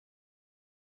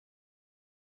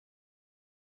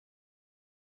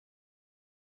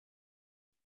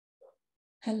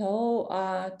Hello,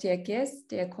 dear guests,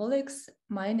 dear colleagues.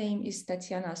 My name is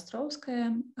Tatsiana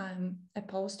Astrouskaya. I'm a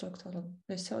postdoctoral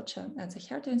researcher at the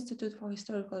HIRA Institute for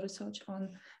Historical Research on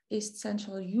East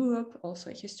Central Europe,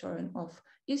 also a historian of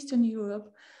Eastern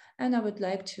Europe. And I would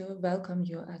like to welcome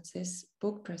you at this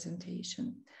book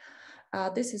presentation.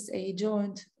 This is a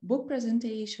joint book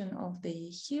presentation of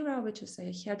the HIRA, which is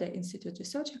a HIRA Institute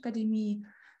Research Academy,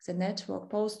 the network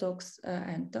postdocs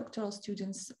and doctoral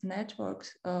students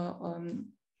networks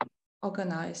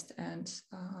organized and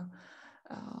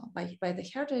by the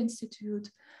HIRA Institute,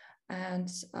 and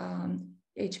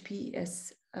HPS.CESEE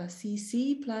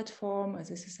platform.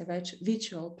 This is a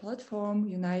virtual platform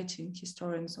uniting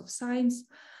historians of science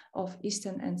of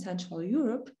Eastern and Central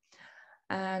Europe.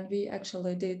 And we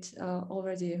actually did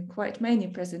already quite many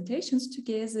presentations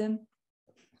together.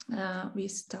 We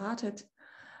started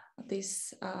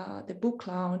the book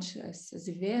launch as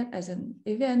an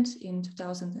event in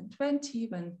 2020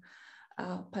 when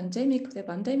the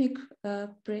pandemic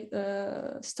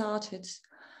started,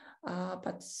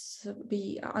 but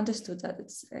we understood that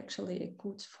it's actually a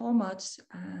good format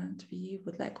and we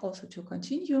would like also to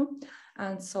continue.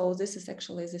 And so this is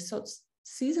actually the third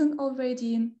season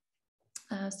already.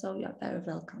 So you are very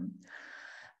welcome.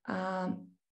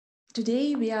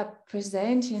 Today we are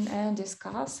presenting and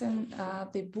discussing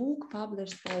the book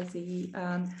published by the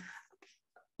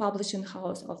publishing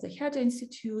house of the HIRA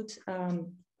Institute.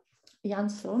 Jan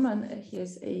Surman, he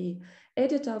is an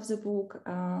editor of the book,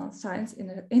 Science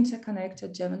in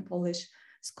Interconnected German-Polish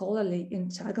Scholarly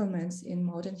Entanglements in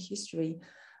Modern History,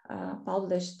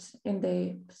 published in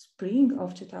the spring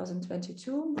of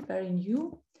 2022, very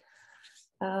new.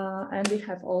 And we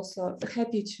have also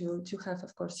happy to have,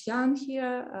 of course, Jan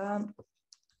here.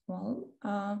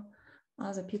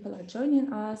 Other people are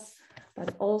joining us,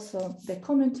 but also the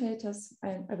commentators,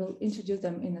 and I will introduce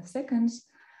them in a second,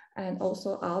 and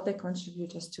also other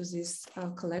contributors to this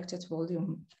collected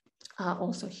volume are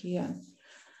also here.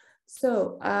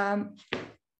 So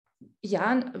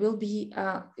Jan will be,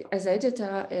 as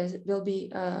editor, will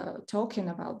be talking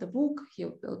about the book. He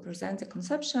will present the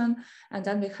conception, and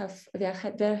then we are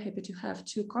very happy to have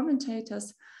two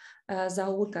commentators,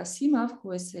 Zaur Gasimov,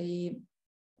 who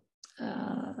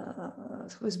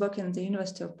is working at the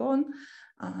University of Bonn.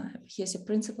 He is a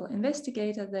principal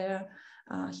investigator there.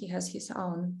 He has his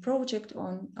own project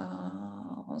on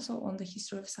also on the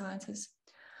history of sciences.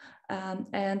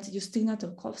 And Justyna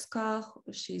Turkowska,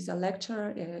 she's a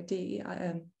lecturer, the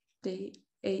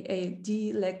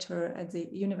DAAD Lecturer at the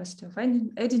University of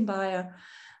Edinburgh,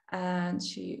 and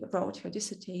she wrote her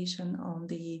dissertation on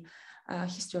the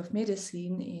history of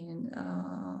medicine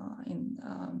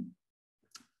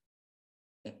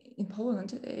in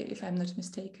Poland, if I'm not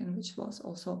mistaken, which was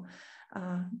also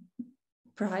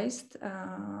prized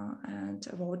and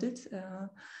awarded.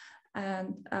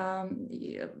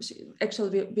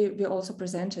 Actually, we also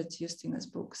presented Justyna's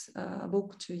book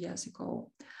 2 years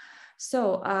ago.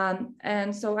 So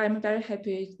so I'm very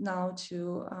happy now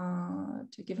to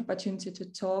give opportunity to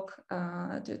talk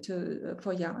to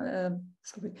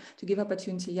give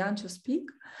opportunity Jan to speak.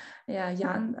 Yeah,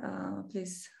 Jan,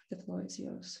 please, the floor is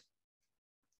yours.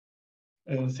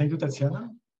 Thank you, Tatsiana,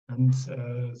 and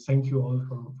thank you all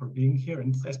for being here,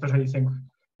 and especially thank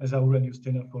Zaur and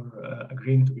Justyna for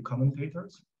agreeing to be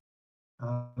commentators.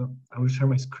 I will share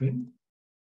my screen.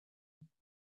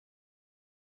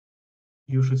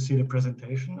 You should see the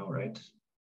presentation, all right?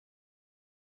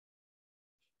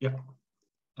 Yeah.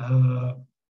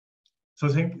 So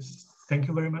thank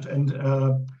you very much. And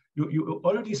you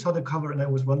already saw the cover, and I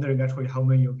was wondering actually how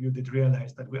many of you did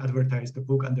realize that we advertised the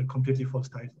book under completely false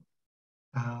title.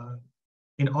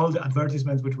 In all the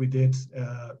advertisements which we did,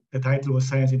 the title was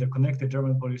Science Interconnected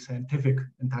German-Polish Scientific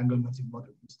Entanglements in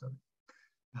Modern History.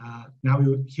 Now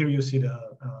here you see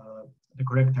the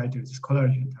correct title, is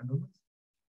Scholarly Entanglements.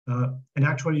 And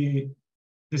actually,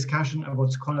 discussion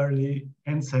about scholarly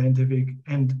and scientific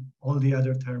and all the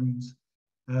other terms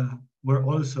were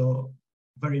also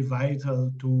very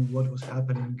vital to what was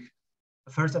happening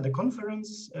first at the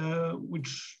conference,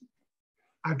 which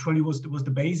actually was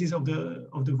the basis of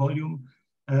the volume,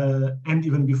 and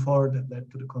even before that led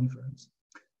to the conference.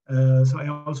 So I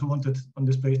also wanted on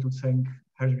this place to thank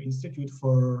HIRA Institute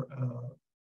for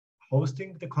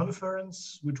hosting the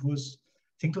conference, which was,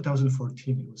 I think,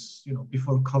 2014. It was,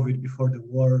 before COVID, before the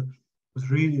war. It was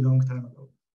really long time ago.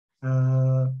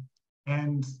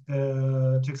 And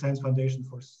the Czech Science Foundation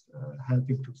for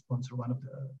helping to sponsor one of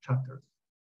the chapters,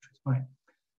 which is mine.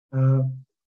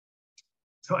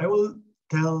 So I will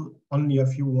tell only a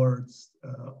few words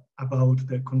about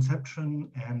the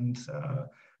conception, and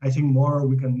I think more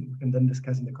we can then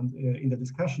discuss in the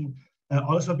discussion.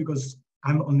 Also because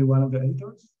I'm only one of the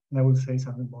editors, and I will say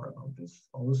something more about this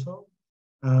also.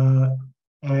 I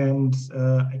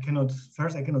cannot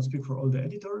speak for all the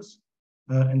editors.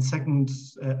 And second,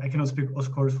 I cannot speak,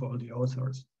 of course, for all the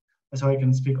authors. So I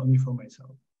can speak only for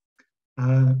myself.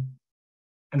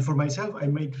 And for myself, I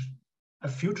make a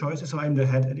few choices. So I'm the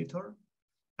head editor.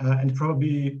 And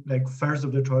probably like first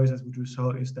of the choices which we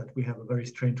saw is that we have a very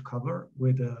strange cover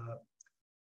with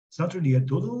it's not really a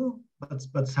doodle,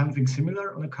 but something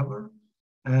similar on a cover,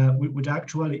 which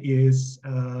actually is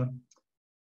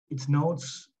it's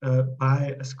notes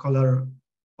by a scholar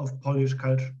of Polish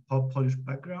culture, Polish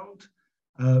background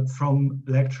from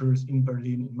lectures in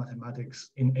Berlin in mathematics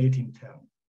in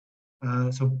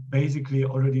 1810. So basically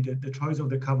already the choice of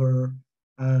the cover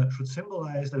should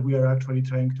symbolize that we are actually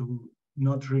trying to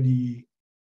not really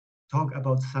talk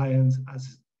about science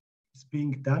as it's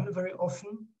being done very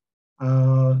often.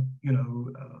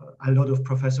 A lot of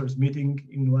professors meeting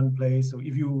in one place. So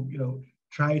if you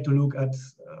try to look at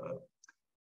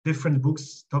different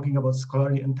books talking about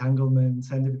scholarly entanglements,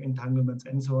 scientific entanglements,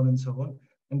 and so on,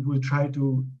 and we'll try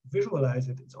to visualize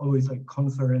it, it's always like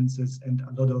conferences and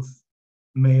a lot of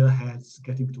male heads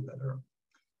getting together.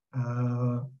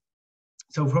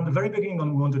 So from the very beginning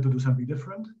on, we wanted to do something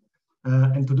different.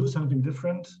 And to do something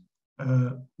different,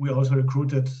 we also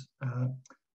recruited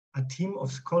a team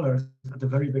of scholars at the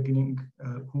very beginning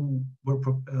who were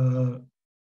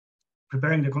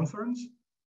preparing the conference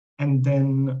and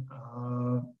then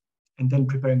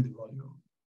preparing the volume,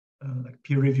 like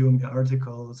peer reviewing the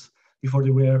articles before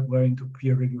they were into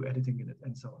peer review editing it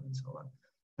and so on and so on.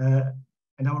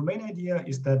 And our main idea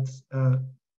is that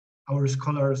our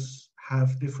scholars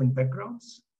have different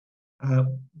backgrounds,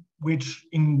 which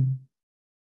in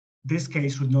this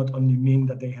case should not only mean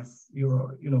that they have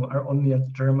are only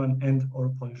at German and or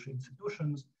Polish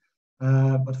institutions,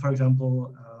 but for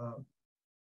example,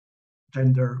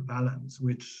 gender balance,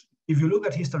 which if you look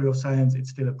at history of science, it's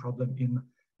still a problem in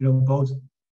both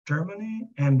Germany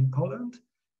and Poland.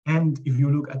 And if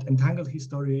you look at entangled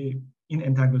history, in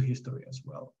entangled history as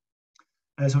well.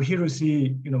 So here you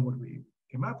see what we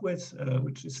came up with,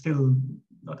 which is still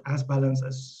not as balanced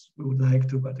as we would like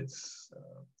to, but it's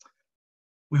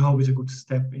we hope it's a good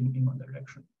step in one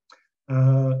direction.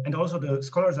 And also the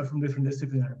scholars are from different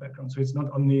disciplinary backgrounds. So it's not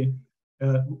only,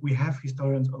 we have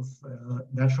historians of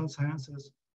natural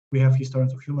sciences, we have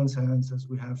historians of human sciences,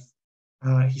 we have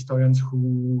historians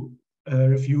who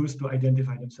refuse to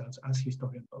identify themselves as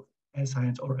historians of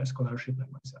science or as scholarship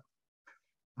like myself.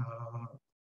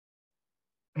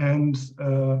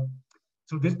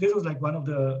 So this was like one of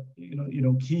the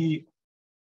key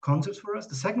concepts for us.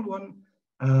 The second one,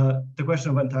 the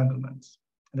question of entanglements.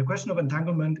 And the question of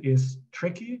entanglement is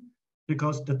tricky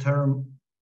because the term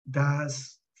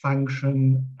does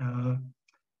function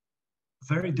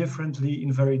very differently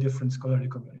in very different scholarly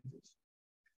communities.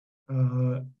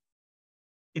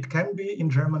 It can be in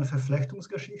German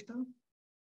Verflechtungsgeschichte.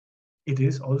 It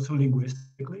is also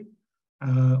linguistically,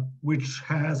 which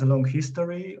has a long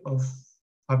history of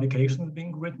publications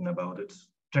being written about it.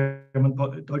 German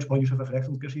Deutsch-Polnische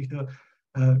Verflechtungsgeschichte.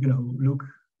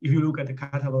 If you look at the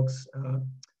catalogs,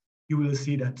 you will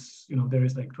see that there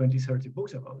is like 20, 30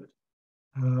 books about it.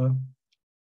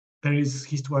 There is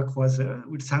Histoire croisée,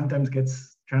 which sometimes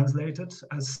gets translated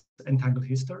as entangled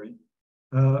history.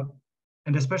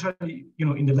 And especially,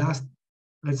 in the last,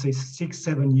 let's say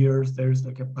 6-7 years, there's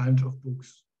like a bunch of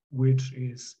books which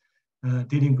is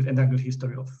dealing with entangled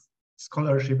history of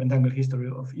scholarship, entangled history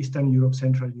of Eastern Europe,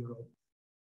 Central Europe,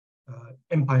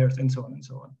 empires, and so on and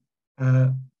so on.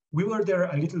 We were there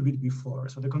a little bit before.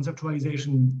 So the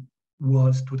conceptualization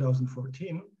was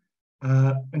 2014.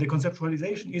 And the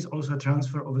conceptualization is also a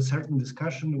transfer of a certain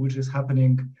discussion, which is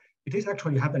happening. It is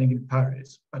actually happening in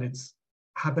Paris, but it's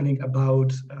happening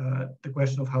about the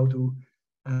question of how to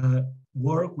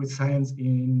work with science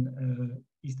in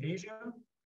East Asia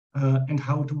and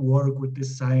how to work with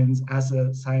this science as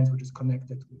a science which is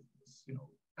connected with this,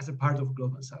 as a part of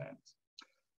global science.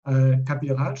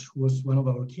 Kapil Raj, who was one of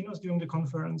our keynotes during the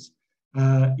conference,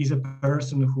 is a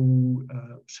person who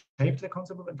shaped the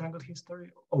concept of entangled history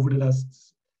over the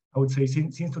last, I would say,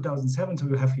 since 2007. So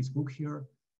you have his book here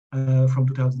from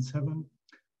 2007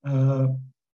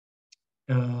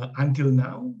 until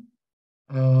now.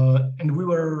 And we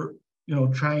were,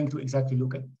 trying to exactly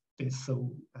look at this.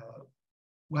 So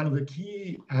one of the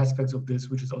key aspects of this,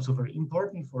 which is also very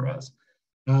important for us,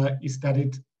 is that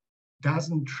it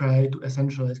doesn't try to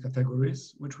essentialize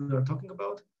categories, which we are talking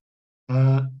about,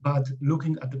 but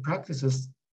looking at the practices,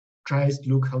 tries to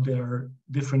look how they are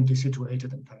differently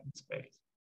situated in time and space.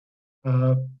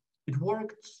 It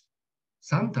worked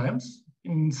sometimes.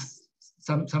 In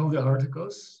some of the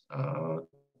articles.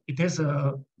 It is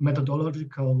a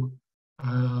methodological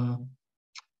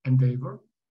endeavor.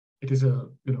 It is a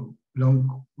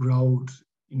long road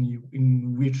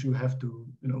in which you have to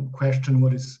question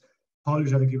what is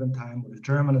Polish at a given time, what is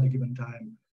German at a given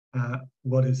time,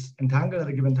 what is entangled at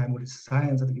a given time, what is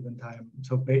science at a given time.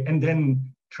 So and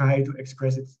then try to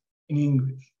express it in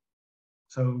English.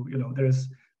 So there's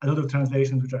a lot of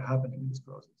translations which are happening in this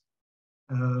process.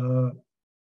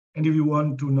 And if you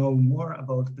want to know more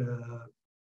about the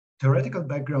theoretical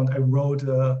background, I wrote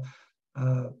a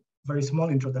very small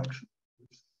introduction,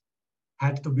 which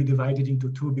had to be divided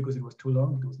into two because it was too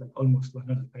long. It was like almost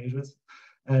 100 pages.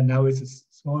 And now it's a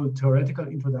small theoretical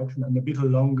introduction and a bit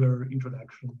longer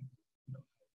introduction.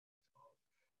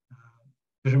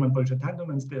 The German-Polish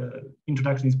entanglements, the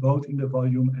introduction is both in the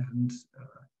volume and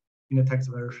in a text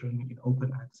version in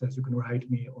open access. You can write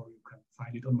me or you can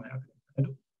find it on my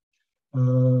academic.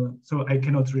 So I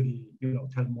cannot really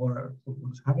tell more of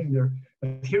what's happening there.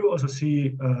 But here we also see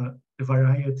the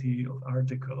variety of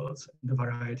articles, the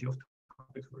variety of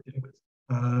topics we're dealing with.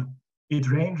 It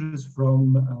ranges from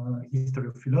history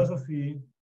of philosophy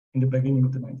in the beginning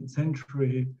of the 19th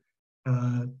century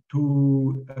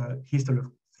to history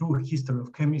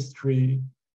of chemistry,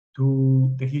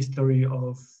 to the history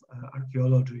of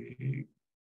archaeology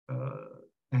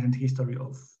and history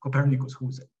of Copernicus,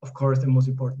 who's of course the most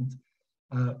important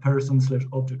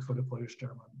person/object for the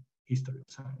Polish-German history of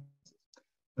science.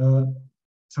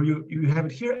 So you have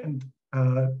it here, and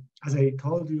as I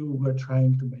told you, we're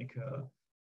trying to make a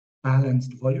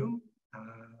balanced volume.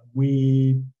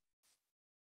 We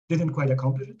didn't quite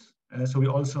accomplish it, so we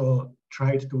also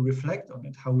tried to reflect on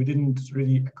it, how we didn't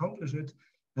really accomplish it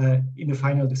in the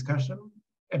final discussion,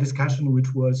 a discussion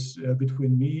which was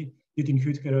between me, Jitin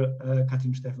Hütker,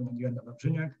 Katrin Stefan, and Joanna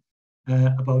Wawrzyniak,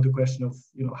 about the question of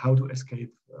how to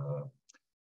escape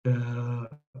the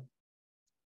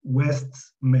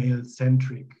West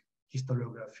male-centric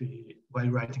historiography while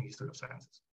writing history of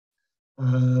sciences.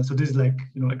 So this is like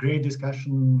a great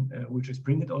discussion which is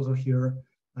printed also here,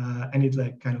 and it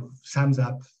like kind of sums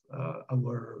up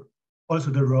also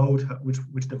the road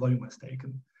which the volume has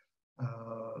taken.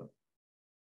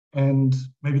 And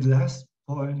maybe the last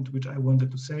point which I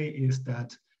wanted to say is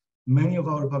that many of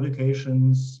our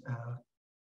publications,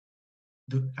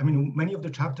 many of the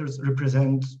chapters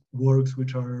represent works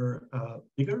which are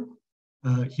bigger.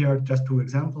 Here are just two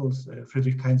examples: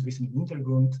 Friedrich Kain's Wissen im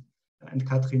Hintergrund and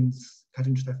Katrin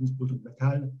Steffens Blut und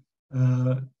Metall.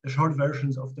 The short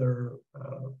versions of their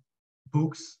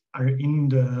books are in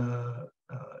the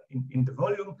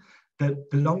volume. The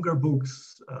longer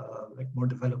books, like more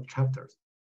developed chapters,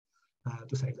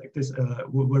 to say it like this,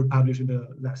 were published in the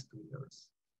last 2 years.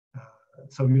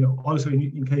 So also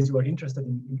in case you are interested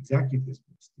in exactly this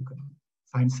books, you can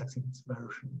find succinct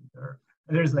version there.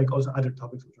 And there's like also other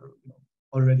topics which are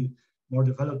already more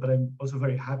developed. But I'm also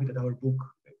very happy that our book,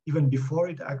 even before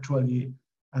it actually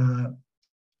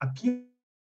appeared,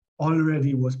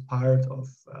 already was part of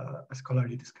a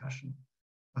scholarly discussion,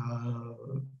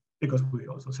 because we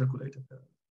also circulated the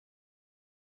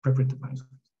pre-printed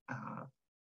manuscript.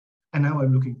 And now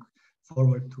I'm looking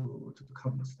forward to the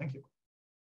comments. Thank you.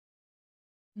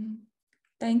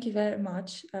 Thank you very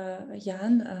much,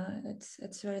 Jan.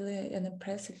 It's really an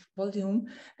impressive volume,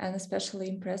 and especially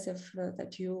impressive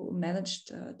that you managed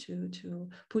to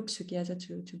put together,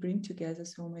 to bring together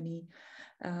so many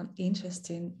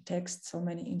interesting texts, so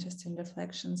many interesting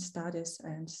reflections, studies,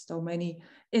 and so many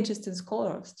interesting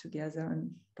scholars together, and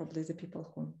probably the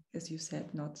people who, as you said,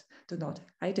 do not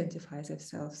identify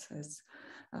themselves as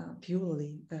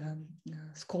purely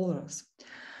scholars.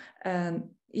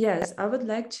 Yes, I would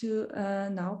like to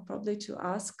now probably to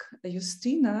ask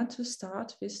Justyna to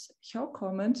start with her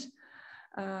comment,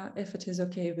 if it is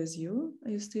okay with you.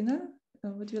 Justyna,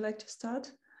 would you like to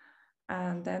start?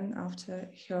 And then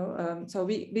after her, so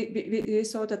we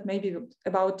thought that maybe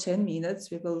about 10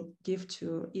 minutes we will give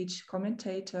to each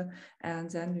commentator, and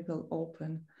then we will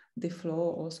open the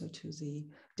floor also to the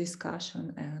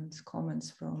discussion and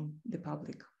comments from the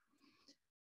public.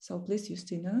 So please,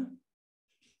 Justyna.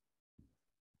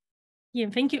 Yeah,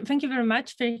 thank you very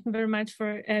much. Thank you very much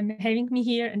for having me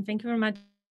here, and thank you very much,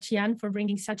 Jan, for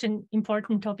bringing such an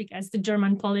important topic as the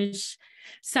German-Polish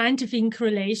scientific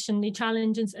relation, the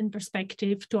challenges and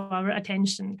perspective to our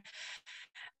attention.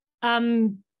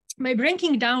 By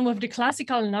breaking down with the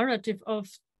classical narrative of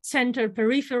center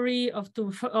periphery of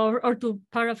or to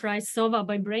paraphrase Sowa,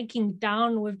 by breaking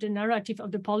down with the narrative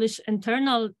of the Polish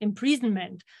internal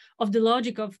imprisonment of the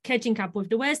logic of catching up with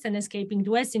the West and escaping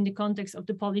the West in the context of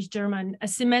the Polish-German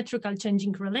asymmetrical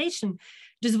changing relation.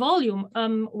 This volume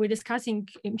we're discussing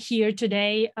here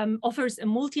today offers a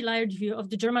multi-layered view of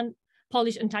the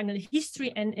German-Polish entangled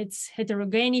history and its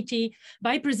heterogeneity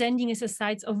by presenting as a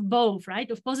sides of both, right,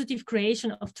 of positive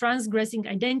creation of transgressing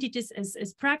identities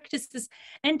as practices,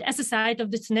 and as a side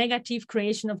of this negative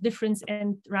creation of difference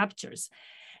and ruptures.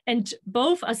 And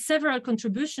both, as several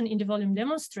contributions in the volume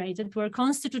demonstrated, were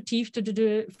constitutive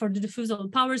for the diffusal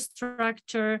power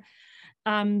structure,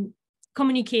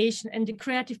 communication, and the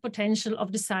creative potential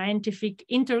of the scientific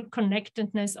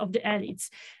interconnectedness of the elites.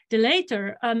 The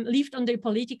latter lived on their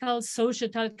political, social,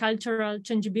 cultural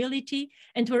changeability,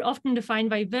 and were often defined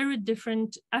by very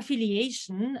different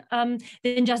affiliation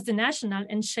than just the national,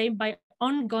 and shaped by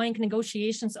ongoing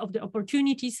negotiations of the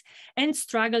opportunities and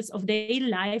struggles of daily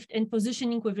life and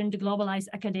positioning within the globalized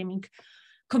academic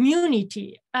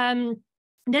community.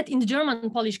 That in the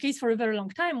German-Polish case for a very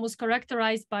long time was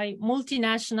characterized by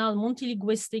multinational,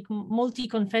 multilinguistic,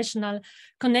 multi-confessional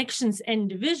connections and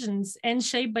divisions, and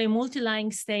shaped by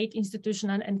multi-lying state,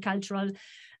 institutional, and cultural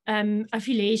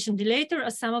affiliation. The latter,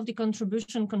 as some of the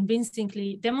contribution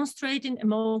convincingly demonstrated,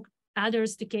 among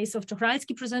others, the case of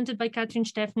Tucholsky presented by Katrin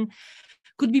Steffen,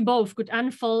 could be both, could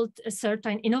unfold a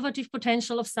certain innovative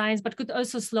potential of science, but could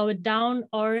also slow it down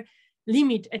or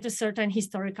limit at a certain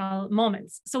historical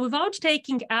moments. So without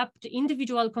taking up the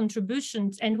individual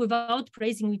contributions and without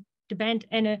praising the band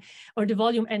or the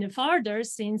volume any further,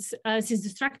 since the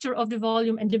structure of the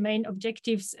volume and the main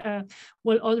objectives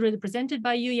were already presented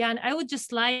by you, Jan, I would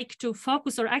just like to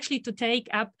focus, or actually to take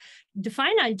up the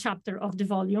final chapter of the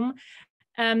volume,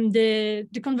 the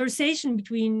conversation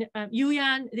between you,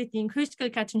 Jan, Ritnik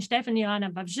Hüstkel, Katrin Steffen, Joanna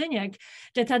Wawrzyniak,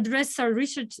 that address our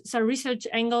research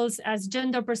angles as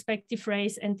gender perspective,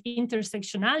 race, and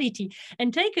intersectionality,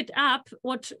 and take it up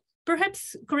what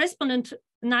perhaps corresponded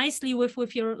nicely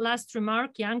with your last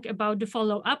remark, Jan, about the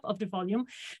follow-up of the volume,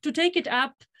 to take it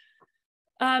up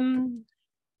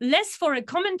less for a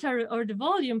commentary or the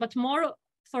volume, but more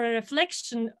for a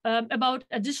reflection about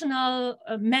additional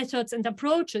methods and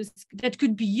approaches that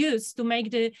could be used to make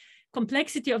the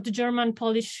complexity of the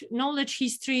German-Polish knowledge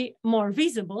history more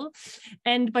visible.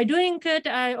 And by doing it,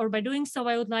 by doing so,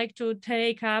 I would like to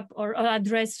take up or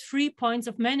address 3 points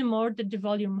of many more that the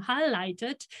volume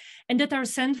highlighted, and that are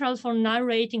central for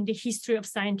narrating the history of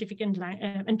scientific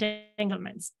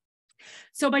entanglements.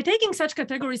 So by taking such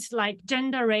categories like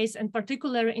gender, race, and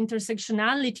particular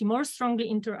intersectionality more strongly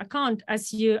into account,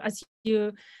 as you've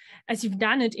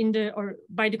done it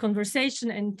by the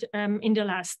conversation and in the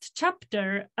last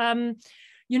chapter,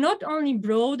 you not only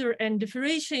broader and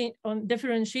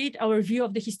differentiate our view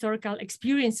of the historical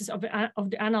experiences of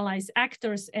the analyzed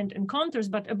actors and encounters,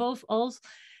 but above all,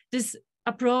 this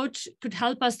approach could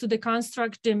help us to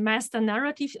deconstruct the master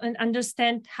narrative and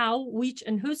understand how, which,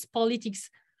 and whose politics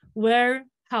were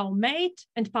how made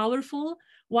and powerful,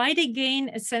 why they gain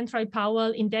a central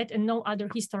power in that and no other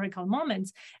historical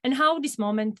moments, and how this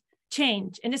moment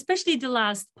changed. And especially the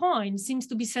last point seems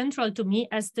to be central to me,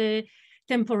 as the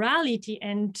temporality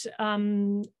and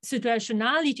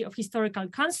situationality of historical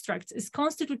constructs is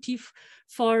constitutive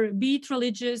for be it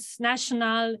religious,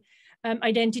 national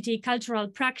identity, cultural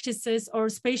practices, or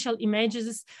spatial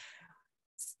images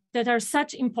that are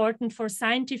such important for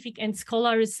scientific and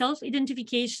scholarly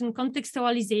self-identification,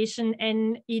 contextualization,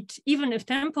 and even if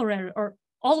temporary or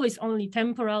always only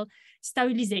temporal,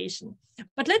 stabilization.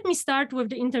 But let me start with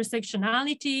the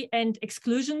intersectionality and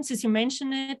exclusion, since you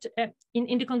mentioned it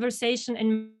in the conversation,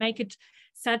 and make it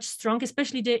such strong,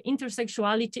 especially the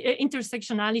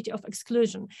intersectionality of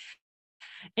exclusion.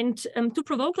 And to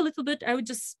provoke a little bit, I would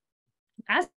just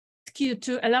ask you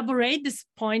to elaborate this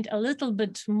point a little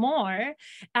bit more,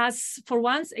 as for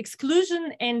once,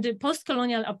 exclusion and the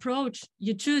post-colonial approach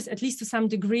you choose, at least to some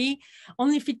degree,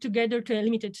 only fit together to a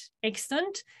limited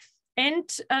extent. And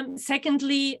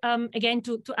secondly, again,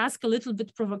 to ask a little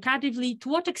bit provocatively, to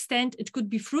what extent it could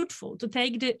be fruitful to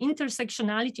take the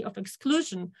intersectionality of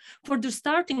exclusion for the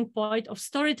starting point of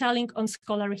storytelling on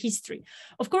scholarly history.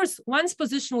 Of course, one's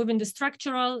position within the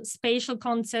structural, spatial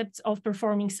concepts of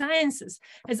performing sciences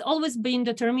has always been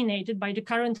determined by the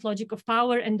current logic of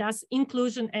power, and thus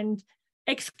inclusion and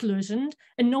exclusion,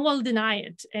 and no one will deny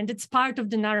it, and it's part of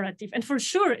the narrative. And for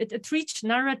sure, it reached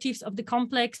narratives of the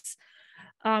complex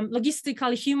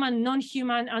logistical, human,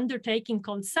 non-human undertaking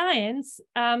called science,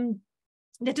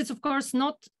 that is, of course,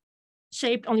 not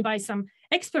shaped only by some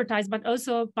expertise, but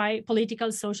also by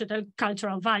political, social, and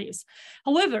cultural values.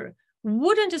 However,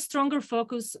 wouldn't a stronger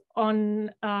focus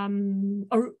on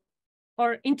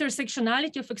or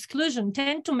intersectionality of exclusion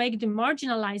tend to make the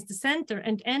marginalized the center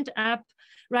and end up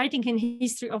writing in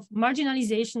history of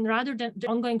marginalization rather than the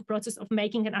ongoing process of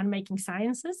making and unmaking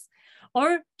sciences?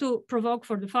 Or to provoke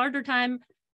for the further time,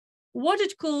 what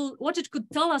it could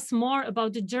tell us more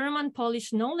about the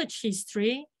German-Polish knowledge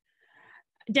history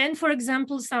than, for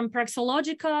example, some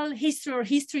praxeological history or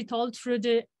history told through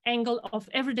the angle of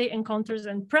everyday encounters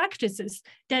and practices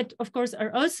that, of course,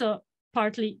 are also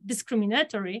partly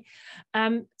discriminatory.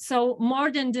 So more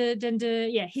than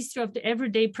the history of the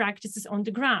everyday practices on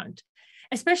the ground,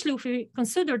 especially if we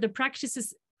consider the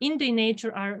practices in their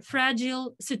nature are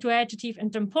fragile, situative,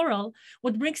 and temporal.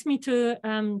 What brings me to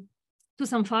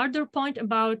some further point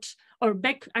about, or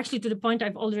back actually to the point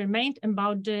I've already made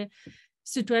about the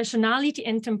situationality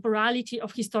and temporality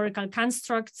of historical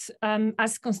constructs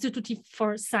as constitutive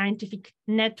for scientific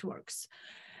networks.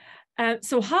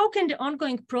 So how can the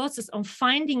ongoing process of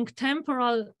finding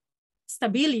temporal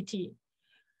stability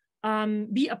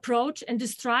be approached, and the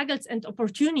struggles and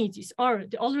opportunities, or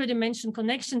the already mentioned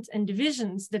connections and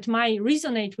divisions that might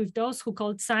resonate with those who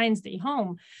called science their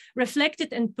home,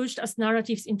 reflected and pushed as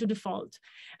narratives into the fold?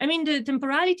 I mean, the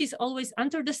temporality is always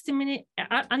underestimate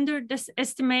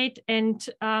and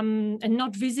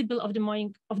not visible of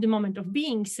the moment of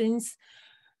being, since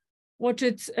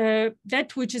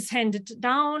that which is handed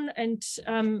down and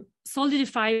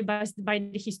solidified by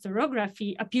the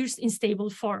historiography appears in stable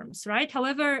forms, right?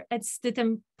 However, it's the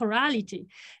temporality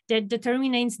that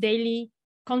determines daily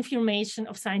confirmation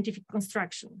of scientific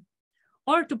construction.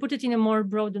 Or to put it in a more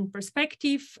broadened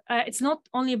perspective, it's not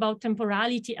only about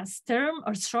temporality as term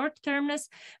or short-termness,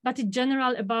 but in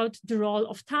general about the role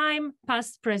of time,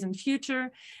 past, present,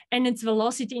 future, and its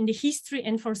velocity in the history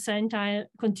and for scientific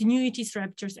continuities,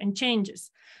 ruptures, and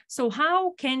changes. So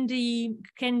how can the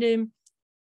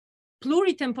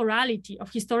pluritemporality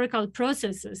of historical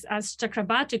processes, as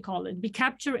Chakrabarty called it, be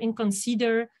captured and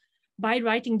considered by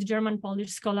writing the German-Polish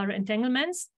scholar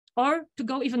Entanglements? Or to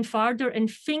go even farther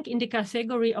and think in the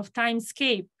category of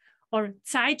timescape or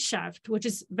Zeitschaft, which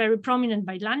is very prominent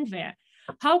by Landwehr.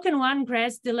 How can one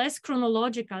grasp the less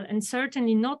chronological and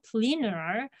certainly not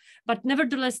linear, but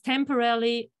nevertheless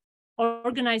temporarily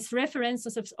organized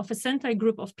references of a central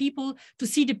group of people to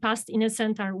see the past in a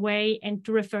central way and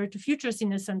to refer to futures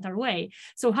in a central way?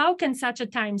 So how can such a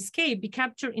timescape be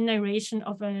captured in narration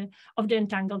of the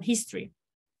entangled history?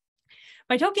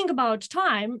 By talking about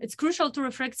time, it's crucial to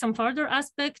reflect some further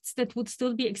aspects that would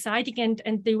still be exciting,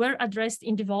 and they were addressed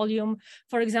in the volume,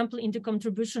 for example, in the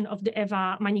contribution of the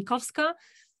Eva Manikowska,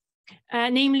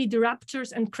 namely the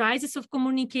ruptures and crises of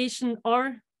communication,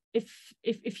 or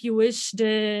if you wish,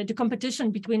 the competition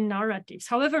between narratives.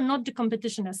 However, not the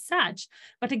competition as such,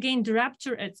 but again, the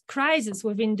rupture and crisis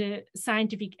within the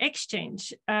scientific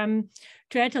exchange.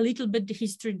 To add a little bit the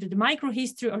history, the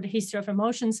microhistory or the history of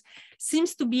emotions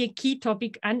seems to be a key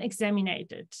topic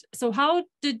unexamined. So how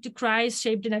did the crisis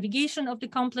shape the navigation of the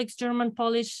complex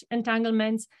German-Polish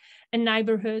entanglements and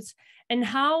neighborhoods? And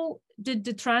how did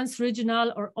the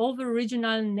trans-regional or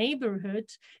over-regional neighborhood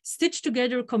stitch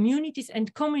together communities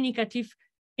and communicative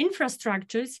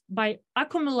infrastructures by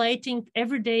accumulating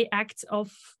everyday acts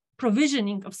of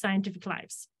provisioning of scientific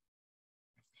lives?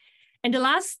 And the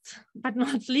last but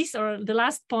not least, or the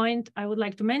last point I would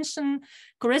like to mention,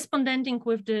 corresponding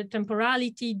with the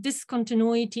temporality,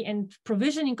 discontinuity, and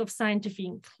provisioning of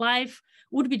scientific life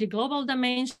would be the global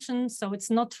dimension. So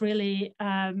it's not really,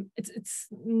 it's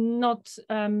not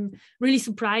really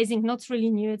surprising, not really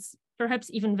new. It's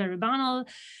perhaps even very banal.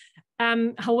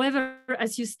 However,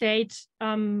 as you state,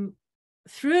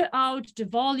 throughout the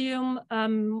volume,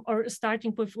 or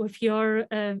starting with your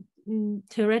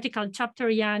theoretical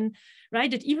chapter, Jan, right,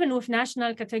 that even with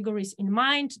national categories in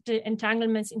mind, the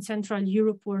entanglements in Central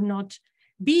Europe were not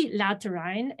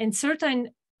bilateral, and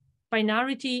certain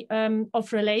binarity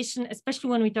of relation, especially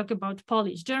when we talk about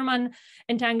Polish-German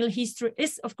entangled history,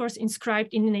 is of course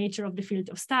inscribed in the nature of the field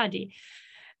of study.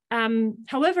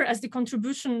 However, as the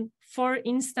contribution, for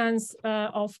instance,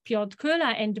 of Piotr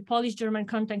Köhler and the Polish-German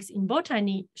context in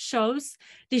botany shows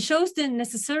the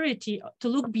necessity to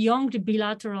look beyond the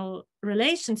bilateral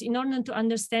relations in order to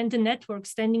understand the network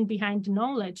standing behind the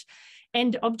knowledge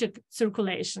and the object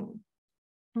circulation.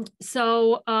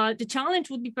 So the challenge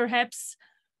would be perhaps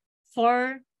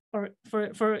for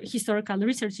historical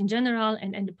research in general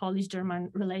and the Polish-German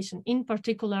relation in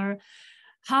particular,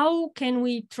 how can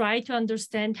we try to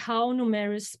understand how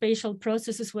numerous spatial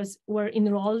processes were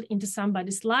enrolled into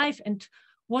somebody's life, and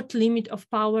what limit of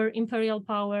power, imperial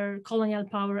power, colonial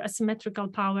power, asymmetrical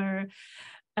power,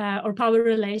 or power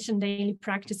relation daily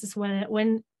practices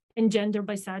when engendered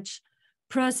by such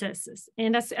processes.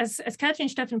 And as Katrin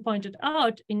Steffen pointed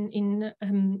out in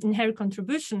her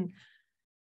contribution,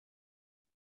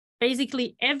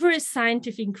 basically every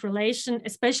scientific relation,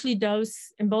 especially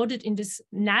those embodied in this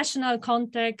national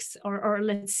context, or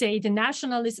let's say the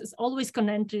nationalist, is always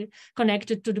connected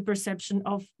to the perception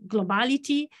of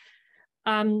globality.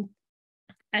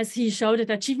 As he showed, that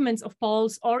achievements of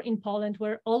Poles or in Poland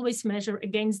were always measured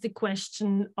against the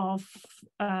question of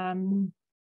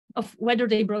whether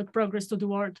they brought progress to the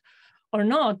world or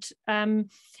not. And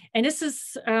this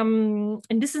is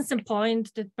a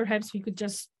point that perhaps we could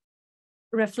just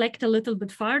reflect a little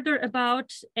bit further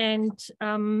about, and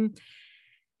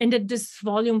that this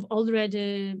volume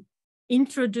already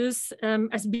introduced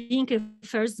as being a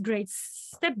first great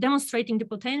step, demonstrating the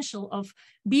potential of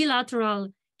bilateral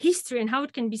history and how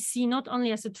it can be seen not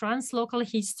only as a translocal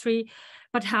history,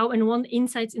 but how and what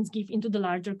insights it gives into the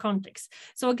larger context.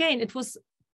 So again, it was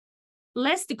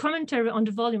less the commentary on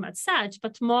the volume as such,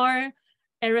 but more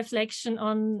a reflection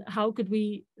on how could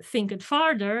we think it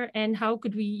further and how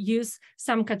could we use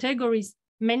some categories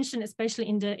mentioned, especially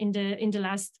in the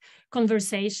last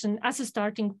conversation, as a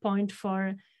starting point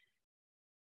for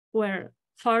where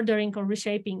furthering or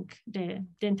reshaping the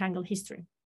entangled history.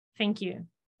 Thank you.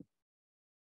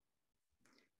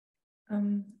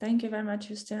 Thank you very much,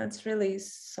 Justyna. It's really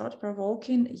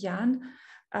thought-provoking. Jan,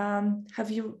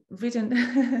 have you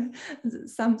written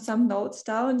some notes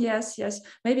down? Yes.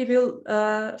 Maybe we'll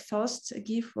first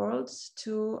give words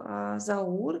to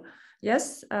Zaur.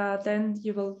 Yes, then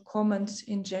you will comment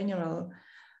in general.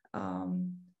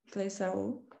 Please,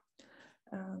 Zaur,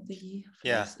 the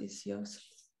floor is yours.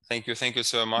 Thank you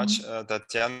so much,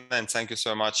 Tatsiana, and thank you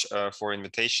so much for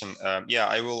invitation.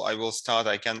 I will start.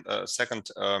 I can second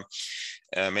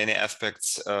many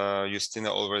aspects Justyna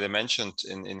already mentioned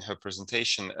in her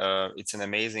presentation. It's an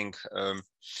amazing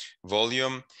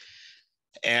volume,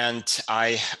 and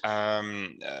I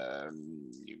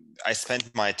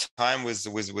spent my time with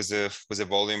the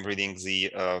volume reading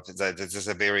this is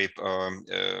a very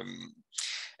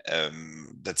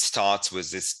that starts with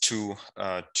these two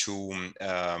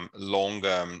long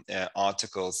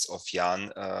articles of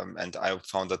Jan, and I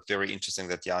found that very interesting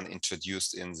that Jan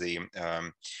introduced in the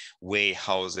way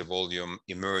how the volume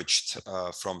emerged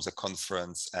from the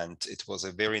conference, and it was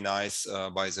a very nice,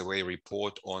 by the way,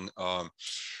 report on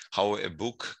how a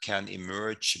book can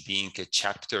emerge being a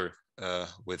chapter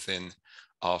within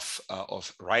of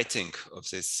writing of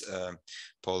this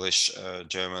Polish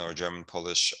German or German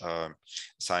Polish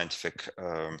scientific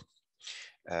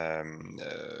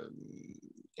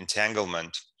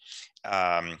entanglement.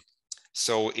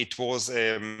 So it was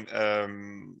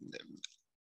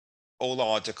all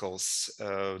articles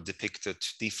depicted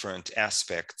different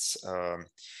aspects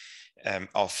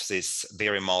of this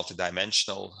very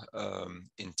multidimensional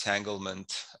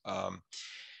entanglement,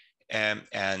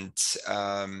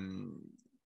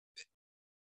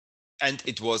 and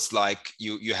it was like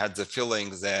you had the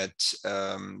feeling that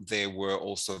there were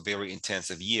also very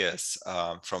intensive years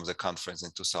from the conference in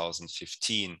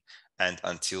 2015 and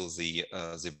until the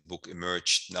book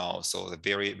emerged now. So the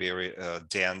very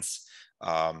dense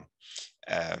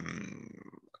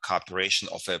cooperation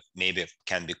of a, maybe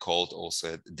can be called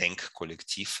also a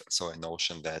Denkkollektiv, so a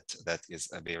notion that is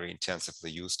very intensively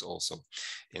used also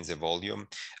in the volume.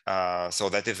 So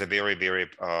that is a very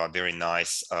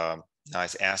nice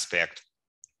aspect.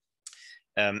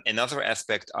 Another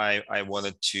aspect I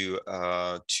wanted to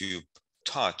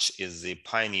touch is the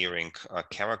pioneering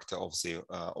character of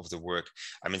the work.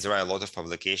 I mean, there are a lot of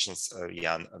publications.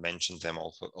 Jan mentioned them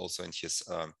also in his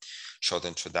short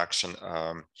introduction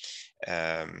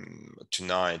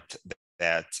tonight,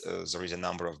 that there is a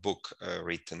number of books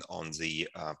written on the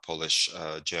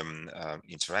Polish-German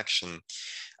interaction.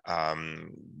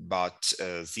 But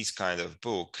this kind of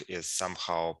book is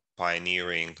somehow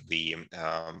pioneering the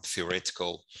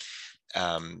theoretical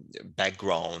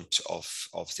background of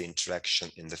the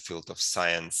interaction in the field of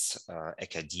science,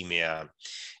 academia,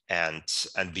 and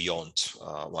beyond.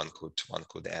 One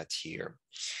could add here.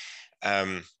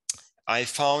 I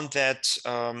found that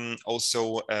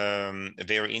also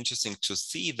very interesting to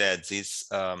see that this,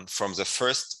 from the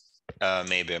first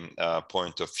maybe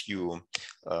point of view,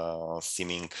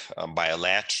 seeming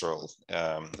bilateral.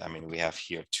 I mean, we have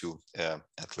here two,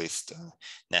 at least,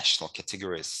 national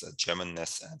categories: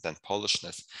 Germanness and then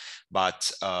Polishness.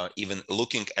 But even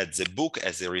looking at the book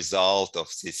as a result of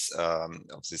this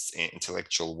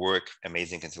intellectual work,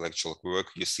 amazing intellectual work,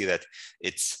 you see that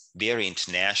it's very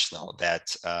international.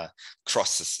 That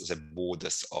crosses the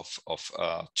borders of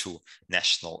two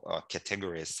national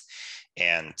categories,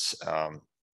 and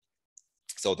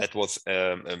So that was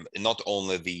not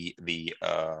only the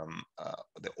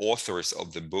authors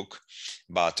of the book,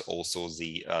 but also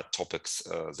the topics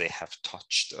they have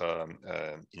touched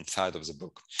inside of the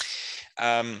book.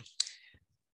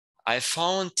 I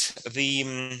found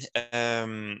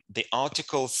the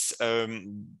articles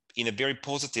in a very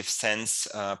positive sense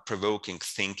provoking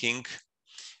thinking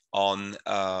on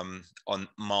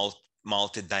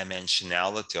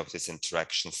multidimensionality of this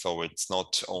interaction. So it's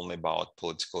not only about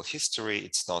political history,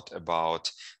 it's not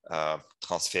about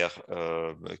transfer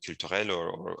culturel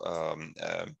or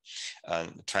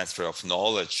transfer of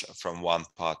knowledge from one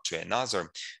part to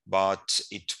another, but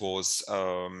it was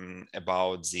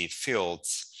about the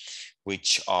fields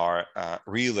which are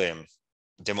really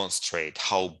demonstrate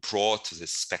how broad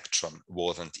this spectrum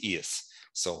was and is.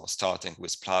 So starting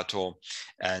with Plato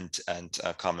and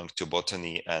coming to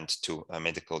botany and to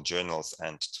medical journals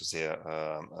and to their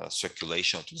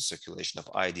circulation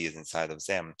of ideas inside of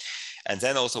them. And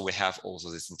then also we have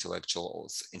also these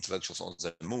intellectuals on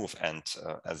the move. And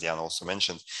as Jan also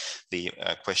mentioned, the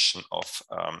question of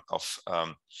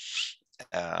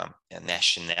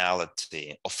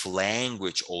nationality, of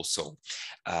language also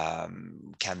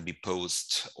can be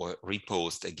posed or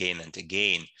reposed again and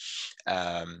again.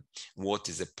 What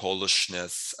is the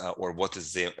Polishness or what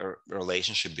is the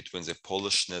relationship between the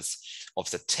Polishness of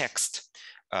the text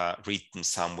written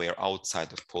somewhere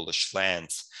outside of Polish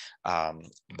lands?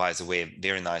 By the way, a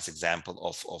very nice example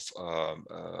of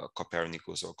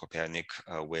Copernicus or Copernic,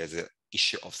 where the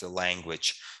issue of the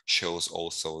language shows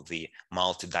also the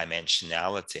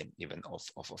multidimensionality even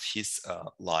of his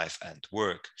life and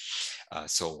work.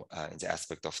 So in the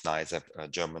aspect of neither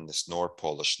Germanness nor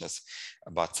Polishness,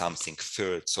 but something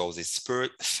third. So this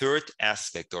third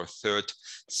aspect or third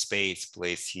space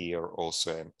plays here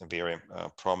also a very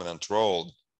prominent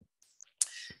role.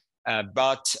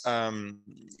 But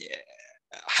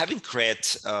having read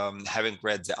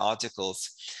the articles,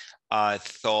 I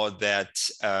thought that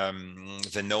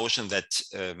the notion that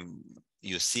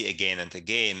you see again and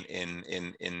again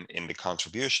in the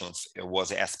contributions was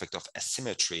the aspect of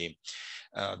asymmetry,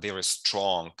 very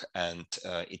strong, and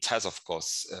it has, of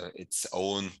course, its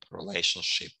own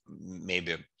relationship,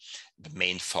 maybe the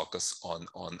main focus on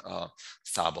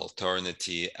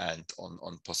subalternity and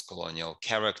on post-colonial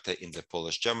character in the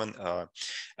Polish-German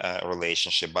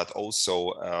relationship, but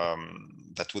also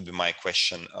that would be my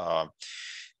question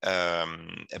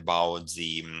about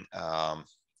the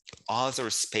other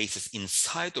spaces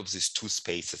inside of these two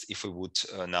spaces, if we would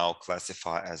now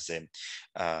classify as the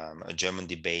German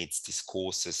debates,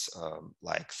 discourses,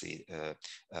 like the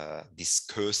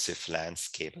discursive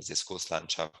landscape,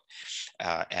 Diskurslandschaft,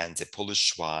 and the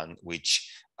Polish one,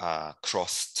 which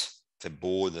crossed the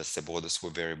borders. The borders were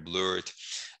very blurred.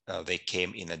 They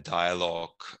came in a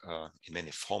dialogue in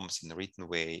many forms, in a written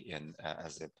way, and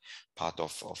as a part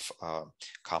of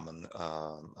common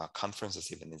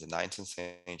conferences, even in the 19th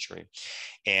century.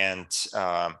 And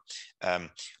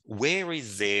where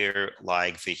is there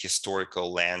like the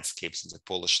historical landscapes in the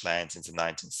Polish lands in the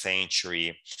 19th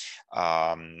century?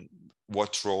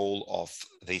 What role of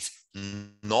these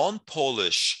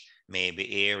non-Polish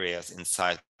maybe areas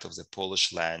inside of the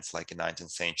Polish lands, like in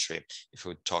 19th century, if we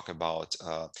would talk about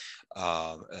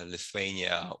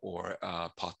Lithuania, or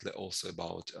partly also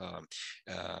about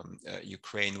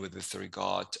Ukraine with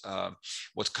regard,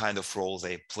 what kind of role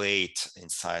they played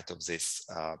inside of this,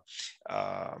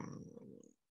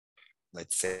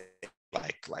 let's say,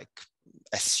 like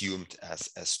assumed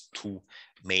as two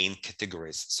main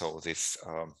categories. So this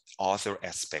other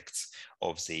aspects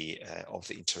of the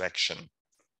interaction.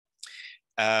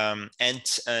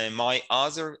 My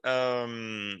other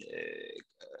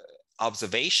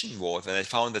observation was, and I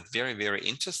found that very, very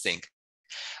interesting.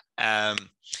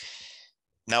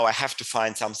 Now I have to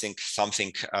find something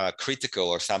critical,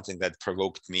 or something that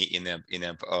provoked me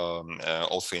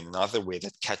also in another way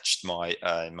that catched my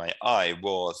eye,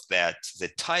 was that the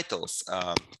titles,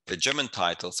 the German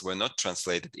titles, were not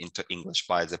translated into English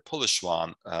by the Polish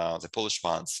one. The Polish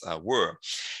ones were,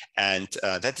 and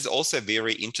that is also a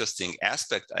very interesting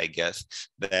aspect, I guess,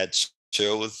 that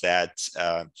shows that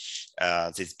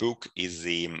this book is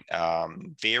the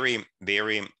very,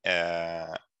 very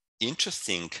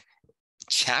interesting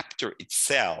chapter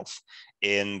itself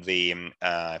in the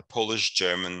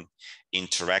Polish-German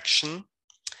interaction,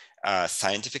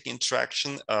 scientific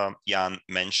interaction. Jan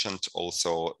mentioned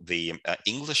also the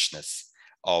Englishness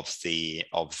of the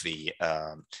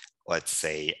let's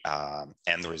say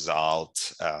end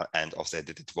result and of the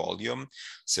edited volume.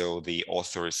 So the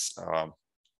authors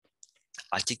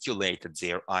articulated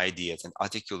their ideas and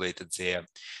articulated their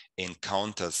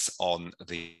encounters on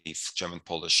this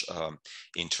German-Polish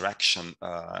interaction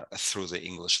through the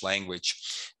English language.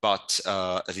 But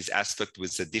this aspect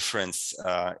with the difference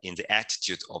in the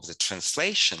attitude of the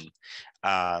translation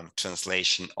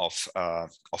of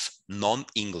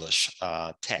non-English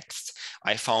texts,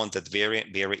 I found that very,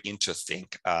 very interesting.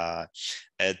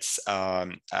 It's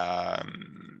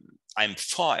I'm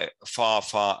far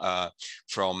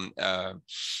from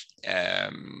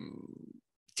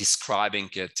describing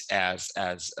it as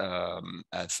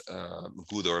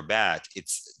good or bad.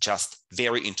 It's just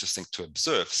very interesting to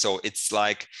observe. So it's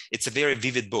like, it's a very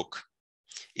vivid book.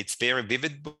 It's very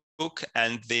vivid book,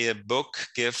 and the book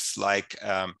gives like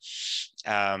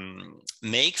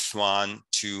makes one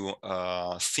to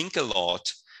think a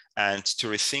lot and to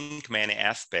rethink many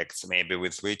aspects maybe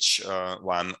with which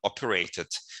one operated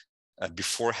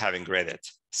before having read it.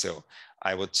 So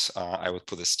I would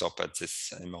put a stop at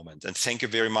this moment. And thank you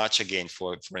very much again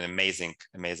for an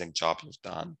amazing job you've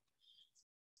done.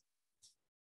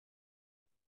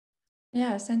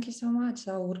 Yeah, thank you so much,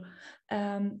 Zaur.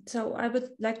 So I would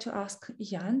like to ask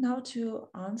Jan now to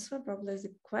answer probably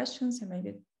the questions and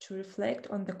maybe to reflect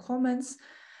on the comments.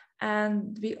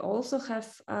 And we also have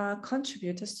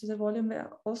contributors to the volume. We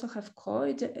also have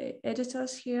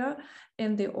co-editors here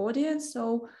in the audience.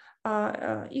 So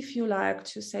if you like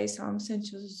to say something,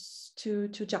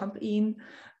 to jump in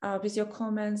with your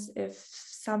comments, if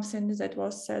something that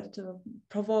was said to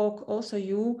provoke also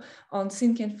you on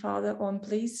thinking further on,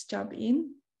 please jump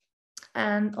in.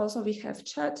 And also we have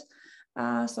chat,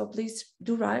 so please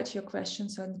do write your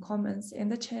questions and comments in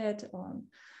the chat on.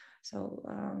 So,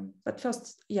 but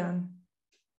first, Jan.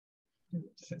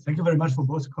 Thank you very much for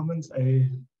both comments. I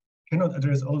cannot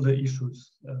address all the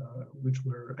issues which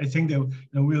were, I think that,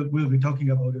 we'll be talking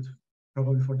about it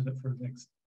probably for the next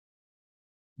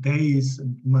days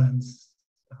and months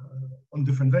on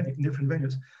different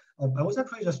venues. I was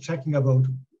actually just checking about,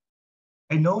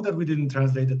 I know that we didn't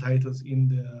translate the titles in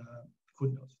the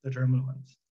footnotes, the German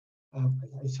ones.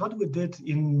 I thought we did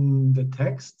in the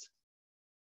text,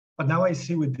 but now I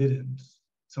see we didn't.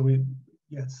 So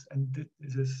yes, and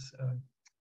this is,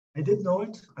 I did know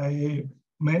it. I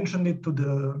mentioned it to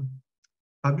the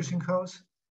publishing house.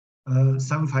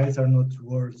 Some fights are not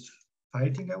worth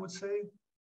fighting, I would say,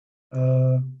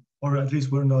 or at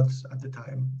least were not at the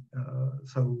time.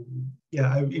 So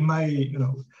yeah, in my,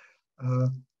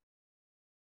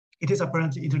 it is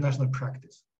apparently international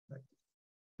practice,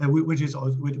 which is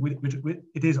also,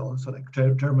 it is also like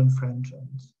German, French,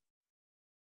 and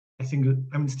I think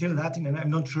I'm still Latin, and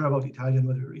I'm not sure about Italian,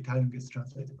 whether Italian gets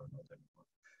translated or not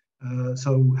anymore.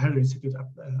 So HIRA Institute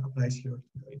applies here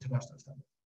to the international standard.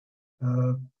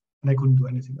 And I couldn't do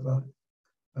anything about it.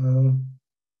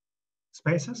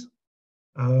 Spaces.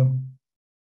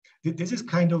 This is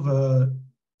kind of a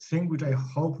thing which I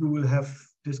hope we will have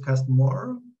discussed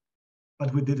more,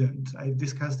 but we didn't. I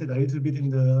discussed it a little bit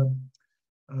in the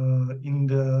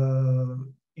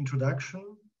introduction.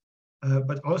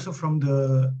 But also from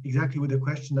exactly with the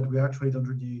question that we actually don't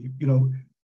really,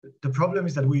 the problem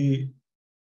is that we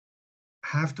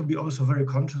have to be also very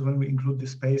conscious when we include the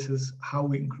spaces, how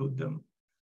we include them,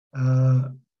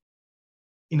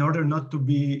 in order not to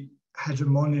be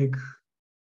hegemonic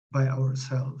by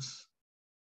ourselves.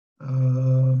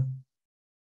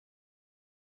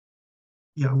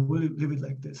 Yeah, we'll leave it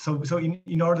like this. So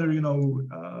in order,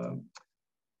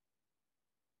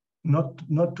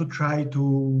 not to try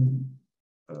to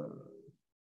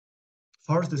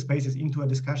force the spaces into a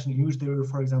discussion in which they were,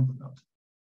 for example, not.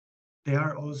 They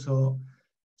are also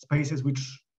spaces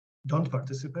which don't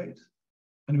participate,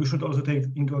 and we should also take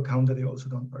into account that they also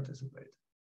don't participate.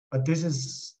 But this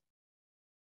is,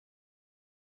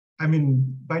 I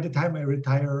mean, by the time I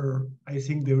retire, I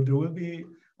think there will be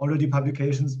already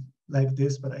publications like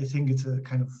this, but I think it's a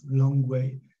kind of long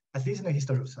way, at least in the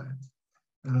history of science.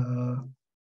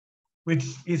 Which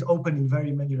is open in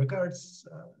very many regards,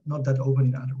 not that open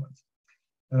in other ones.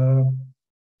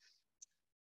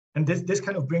 And this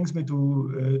kind of brings me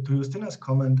to Justyna's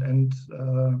comment and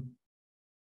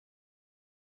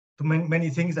to many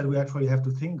things that we actually have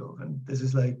to think of. And this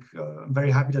is like, I'm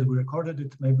very happy that we recorded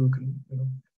it. Maybe we can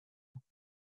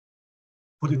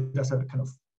put it as a kind of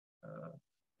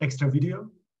extra video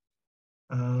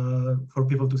for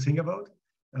people to think about.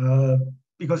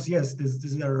 Because yes,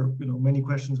 these are many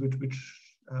questions which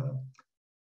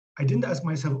I didn't ask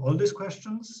myself all these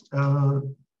questions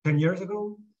 10 years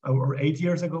ago or 8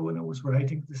 years ago when I was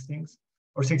writing these things,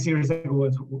 or 6 years ago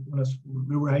when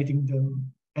we were writing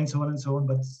them, and so on and so on.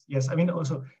 But yes, I mean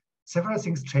also several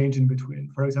things change in between.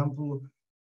 For example,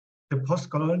 the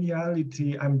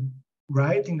post-coloniality I'm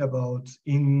writing about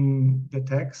in the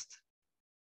text,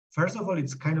 first of all,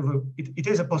 it's kind of it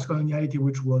is a post-coloniality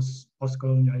which was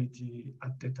post-coloniality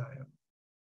at the time.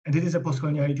 And it is a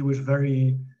post-coloniality which is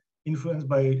very influenced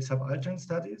by subaltern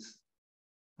studies.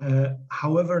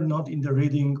 However, not in the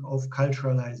reading of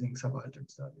culturalizing subaltern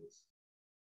studies,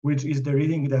 which is the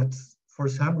reading that for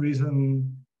some reason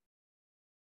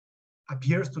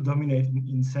appears to dominate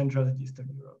in Central and Eastern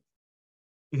Europe.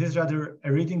 It is rather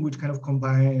a reading which kind of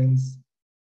combines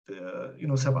the,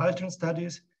 subaltern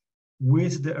studies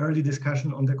with the early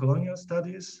discussion on the colonial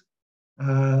studies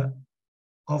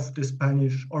of the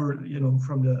Spanish, or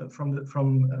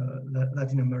from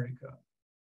Latin America,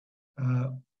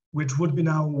 which would be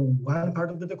now one part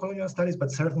of the decolonial studies,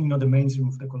 but certainly not the mainstream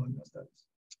of the colonial studies.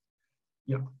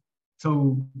 Yeah.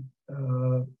 So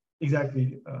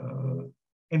exactly,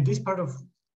 and this part of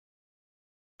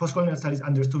post-colonial studies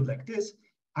understood like this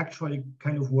actually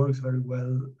kind of works very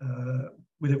well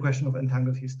with the question of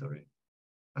entangled history.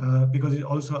 Because it's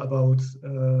also about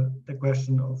the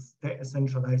question of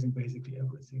de-essentializing basically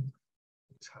everything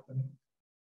that's happening.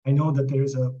 I know that there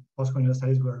is a post-colonial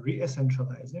studies where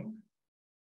re-essentializing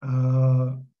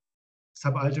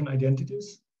subaltern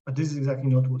identities, but this is exactly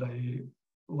not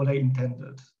what I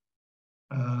intended.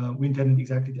 We intended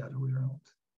exactly the other way around.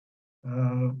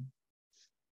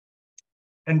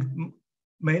 And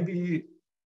maybe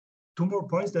two more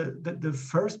points. The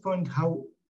first point, how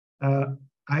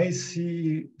I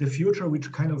see the future,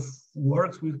 which kind of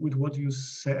works with what you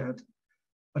said,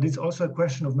 but it's also a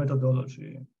question of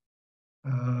methodology.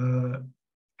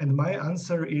 And my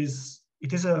answer is,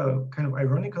 it is a kind of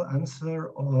ironical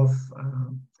answer of,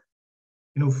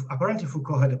 apparently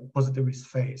Foucault had a positivist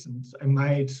phase, and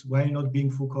why not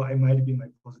being Foucault, I might be in my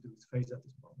positivist phase at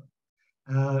this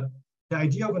moment. The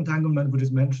idea of entanglement, which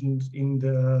is mentioned in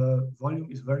the volume,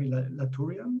 is very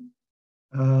Latourian.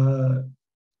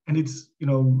 And it's,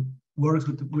 works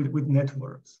with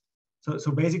networks.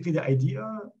 So basically the idea,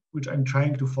 which I'm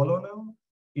trying to follow now,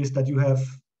 is that you have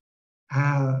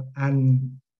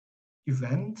an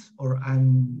event or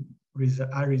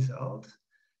a result.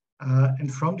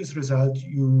 And from this result,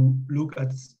 you look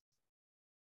at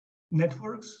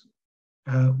networks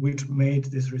which made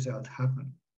this result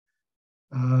happen.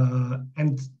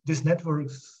 And these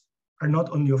networks are not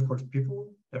only, of course,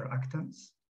 people, they're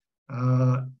actants.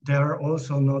 They are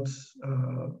also not,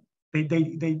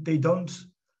 they don't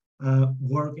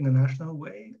work in a national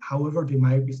way. However, they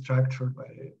might be structured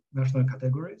by national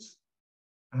categories.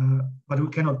 But we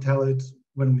cannot tell it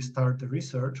when we start the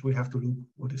research. We have to look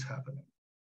what is happening.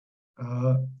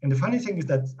 And the funny thing is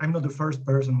that I'm not the first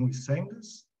person who is saying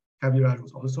this. Kabiraj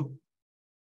was also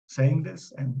saying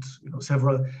this, and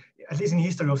several, at least in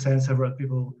history of science, several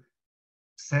people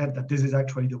said that this is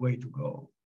actually the way to go.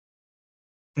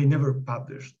 They never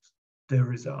published their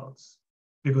results,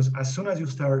 because as soon as you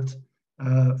start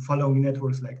following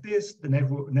networks like this, the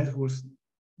networks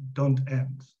don't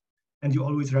end, and you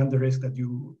always run the risk that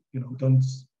you don't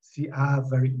see a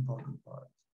very important part.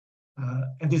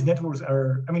 And these networks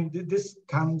are, this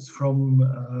comes from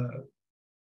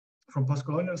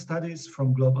post-colonial studies,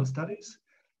 from global studies,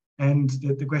 and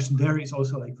the question there is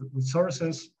also like with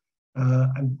sources.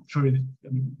 I'm sure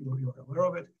you're aware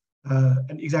of it.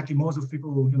 And exactly, most of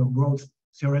people wrote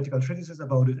theoretical treatises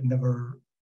about it and never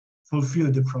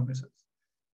fulfilled the promises.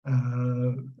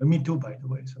 Me too, by the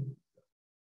way. So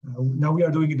now we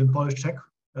are doing it in Polish-Czech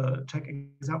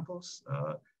examples,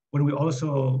 when we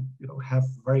also have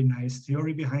very nice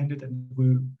theory behind it, and we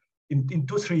in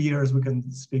 2-3 years we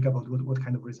can speak about what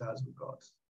kind of results we got.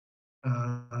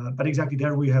 But exactly,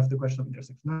 there we have the question of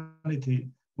intersectionality,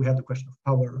 we have the question of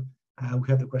power, we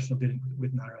have the question of dealing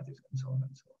with narratives, and so on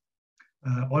and so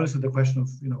on. Also the question of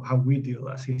how we deal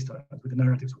as historians with the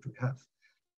narratives which we have.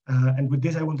 And with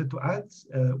this, I wanted to add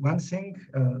one thing.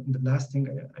 The last thing,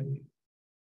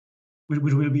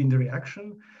 which will be in the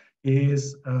reaction,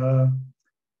 is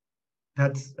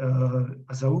that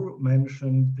Zaur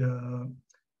mentioned.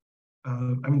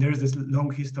 There is this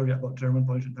long history about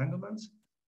German-Polish entanglements,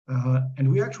 and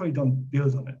we actually don't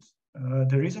build on it.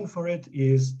 The reason for it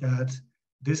is that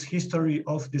this history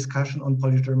of discussion on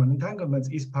Polish-German entanglements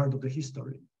is part of the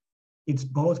history. It's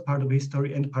both part of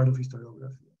history and part of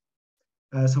historiography.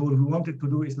 So what we wanted to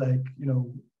do is like,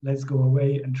 let's go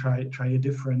away and try a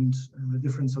different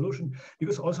solution,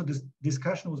 because also this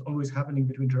discussion was always happening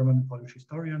between German and Polish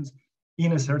historians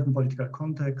in a certain political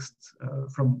context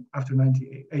from after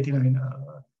 1989,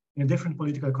 in a different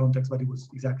political context, but it was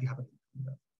exactly happening.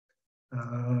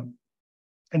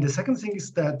 And the second thing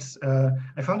is that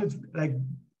I found it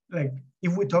like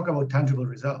if we talk about tangible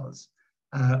results,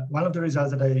 One of the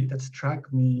results that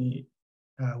struck me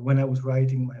when I was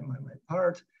writing my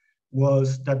part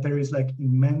was that there is like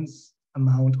immense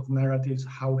amount of narratives,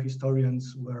 how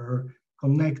historians were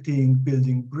connecting,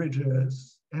 building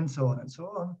bridges, and so on and so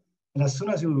on. And as soon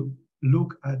as you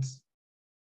look at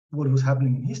what was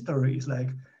happening in history, it's like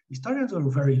historians were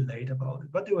very late about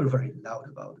it, but they were very loud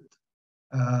about it.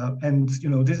 And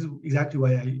this is exactly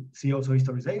why I see also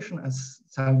historization as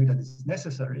something that is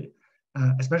necessary,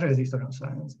 especially as a historian of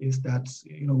science, is that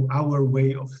our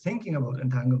way of thinking about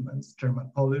entanglements,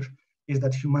 German-Polish, is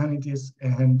that humanities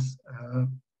and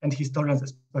historians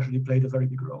especially played a very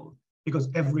big role, because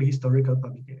every historical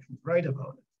publication write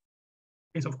about it.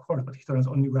 Yes, of course, but historians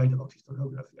only write about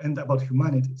historiography and about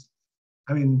humanities.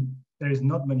 I mean, there is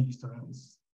not many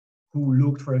historians who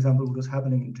looked, for example, what was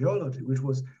happening in geology, which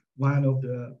was one of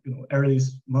the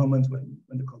earliest moments when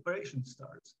the cooperation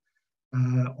starts,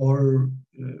 or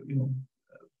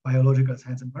biological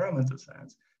science, environmental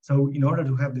science. So in order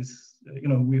to have this,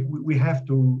 we have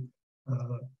to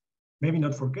maybe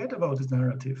not forget about this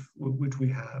narrative which we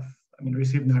have. I mean,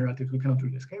 received narratives, we cannot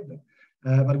really escape them,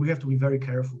 but we have to be very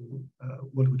careful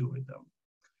what we do with them.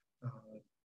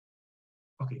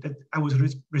 Okay, I was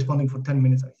responding for 10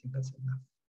 minutes. I think that's enough.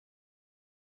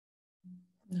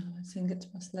 No, I think it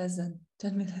was less than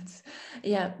 10 minutes.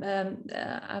 Yeah,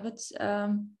 I would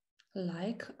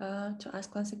like to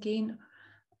ask once again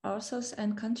authors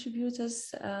and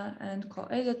contributors and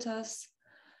co-editors,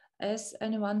 is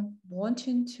anyone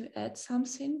wanting to add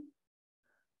something?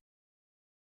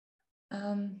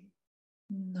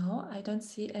 No, I don't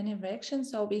see any reaction.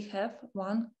 So we have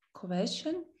one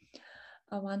question,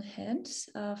 one hand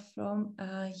from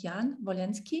Jan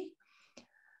Wolensky.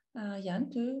 Jan,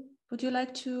 would you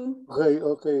like to?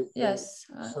 Okay. Yes.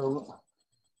 So,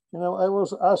 I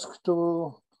was asked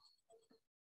to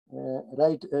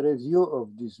write a review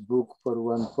of this book for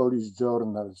one Polish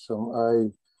journal. So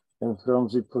I am from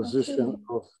the position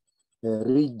of a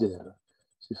reader.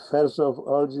 So first of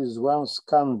all, this is one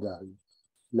scandal,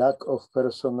 lack of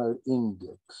personal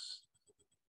index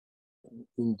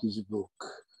in this book.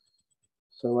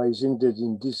 So I think that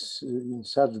in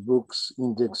such books,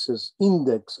 index,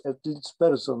 at least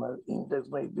personal index,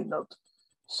 maybe not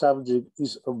subject,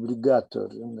 is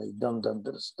obligatory, and I don't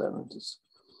understand this.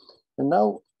 And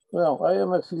now, I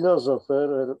am a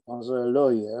philosopher, also a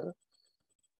lawyer,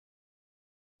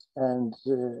 and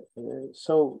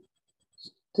so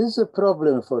this is a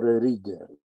problem for a reader,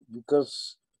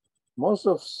 because most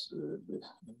of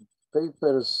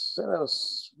papers,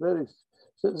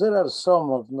 there are some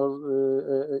of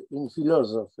in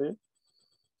philosophy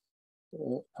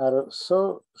are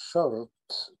so short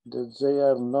that they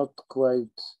are not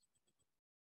quite,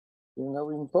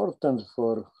 important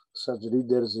for such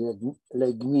readers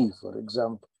like me, for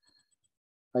example.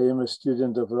 I am a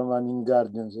student of Roman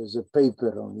Ingarden. There's a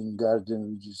paper on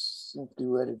Ingarden, which is simply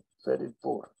very, very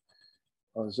poor.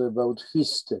 Also about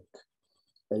Fistek,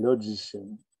 a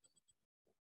logician.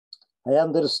 I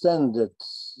understand that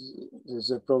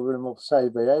there's a problem of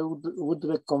sci-fi. I would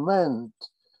recommend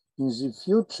in the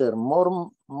future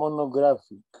more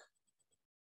monographic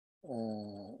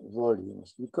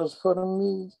volumes, because for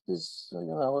me, this,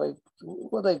 like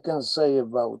what I can say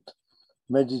about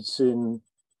medicine,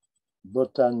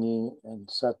 botany, and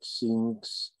such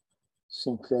things,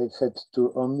 simply I had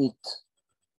to omit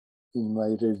in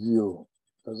my review.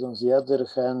 But on the other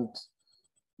hand,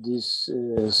 these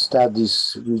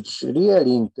studies, which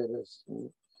really interest me,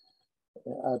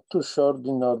 are too short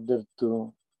in order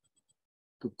to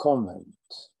comment.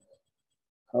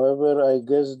 However, I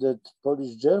guess that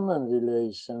Polish-German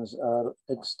relations are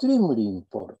extremely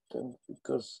important,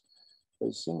 because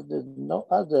I think that no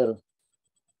other,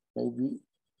 maybe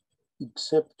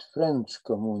except French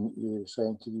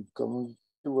scientific community,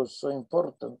 was so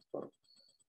important for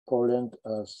Poland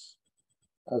as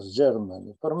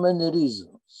Germany, for many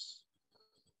reasons.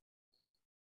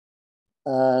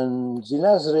 And the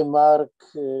last remark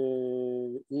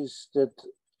is that,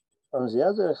 on the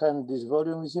other hand, this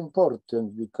volume is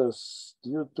important because,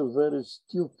 due to very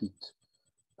stupid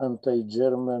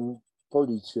anti-German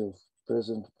policy of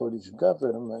present Polish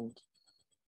government,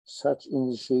 such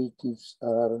initiatives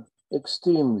are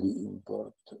extremely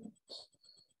important.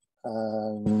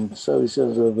 And so it's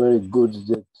also very good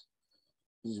that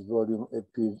this volume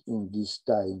appeared in this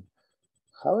time.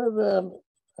 However,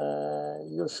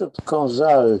 you should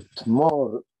consult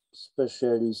more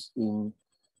specialists in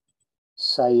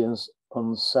science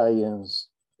on science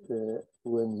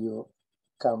when you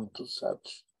come to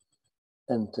such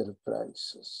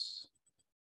enterprises.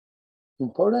 In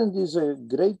Poland is a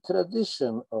great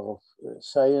tradition of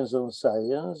science on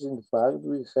science. In fact,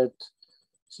 we had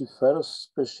the first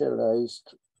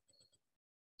specialized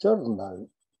journal,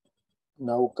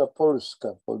 Nauka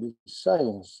Polska, Polish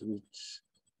Science, which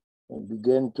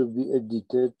began to be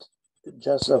edited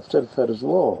just after First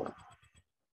War.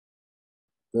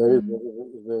 Very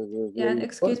yeah,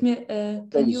 excuse me,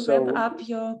 can you wrap up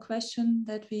your question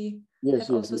that we have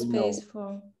also space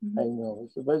for? I know,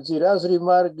 but the last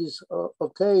remark is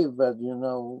okay, but you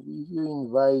know, if you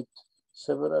invite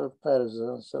several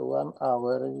persons, so 1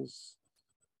 hour is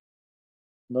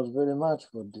not very much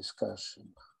for discussion.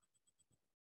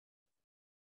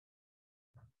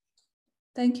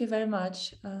 Thank you very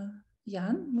much.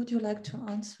 Jan, would you like to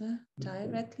answer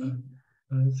directly?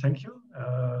 Thank you.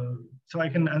 So I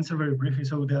can answer very briefly.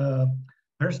 So the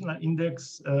personal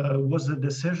index was a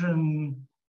decision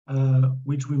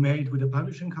which we made with the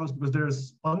publishing house, because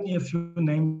there's only a few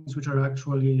names which are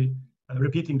actually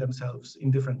repeating themselves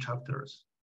in different chapters.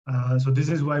 So this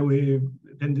is why we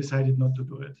then decided not to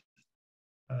do it.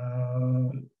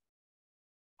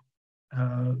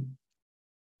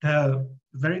 The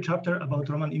very chapter about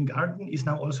Roman in Garden is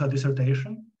now also a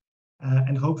dissertation,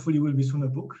 and hopefully will be soon a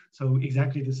book. So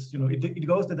exactly this, you know, it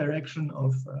goes the direction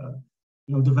of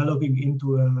you know, developing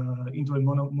into a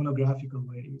monographical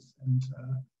ways. And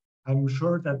I'm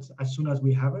sure that as soon as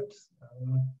we have it,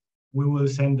 we will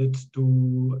send it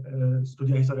to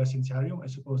Studia Historia Scientiarum. I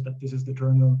suppose that this is the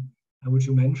journal which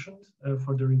you mentioned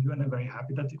for the review, and I'm very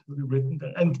happy that it will be written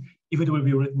there. And if it will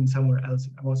be written somewhere else,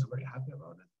 I'm also very happy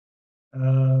about it.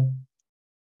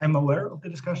 I'm aware of the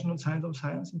discussion on Science of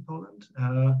Science in Poland.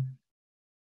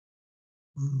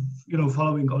 You know,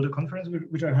 following all the conferences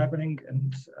which are happening,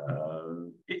 and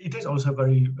it is also a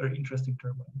very, very interesting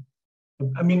term.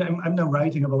 I mean, I'm now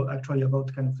writing about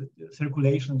kind of the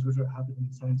circulations which are happening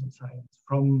in Science of Science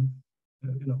from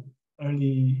you know,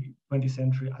 early 20th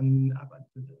century and up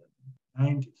to the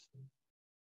 90s.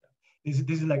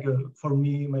 This is like for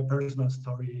me, my personal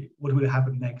story, what will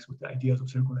happen next with the ideas of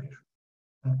circulation.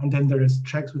 And then there is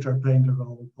Czechs which are playing a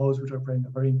role, Poles which are playing a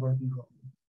very important role,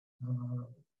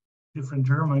 different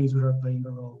Germans which are playing a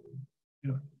role,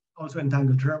 you know, also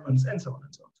entangled Germans, and so on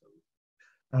and so on.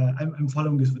 So I'm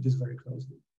following this very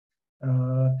closely.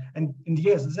 And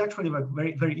yes, it's actually like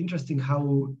very, very interesting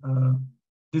how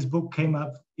this book came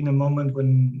up in a moment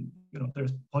when, you know,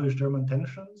 there's Polish-German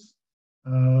tensions.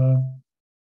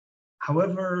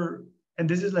 However, and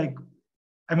this is like,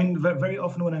 I mean, very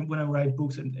often when I write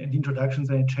books and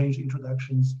introductions, I change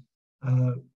introductions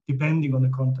depending on the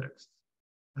context.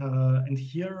 And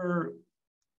here,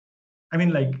 I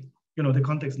mean, like, you know, the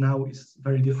context now is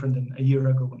very different than a year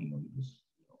ago when it was,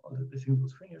 you know, all the things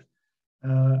was finished.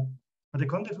 But the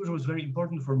context which was very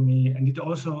important for me, and it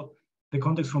also, the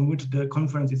context from which the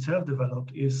conference itself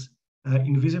developed, is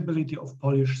invisibility of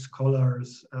Polish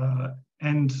scholars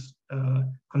and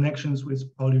connections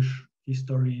with Polish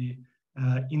history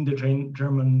in the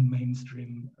German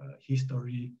mainstream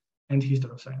history and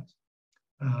history of science.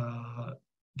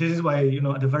 This is why, you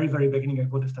know, at the very, very beginning, I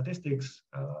put the statistics.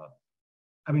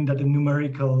 I mean, that the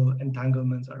numerical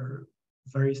entanglements are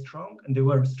very strong, and they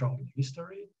were strong in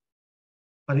history.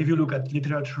 But if you look at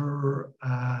literature,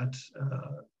 at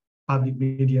public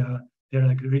media, they're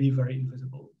like really very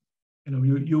invisible. You know,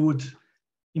 you would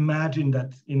imagine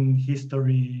that in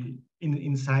history,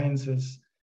 in sciences,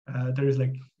 there is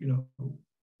like, you know,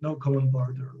 no common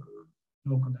border,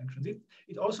 no connections.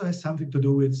 It also has something to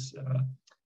do with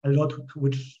a lot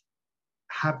which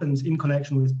happens in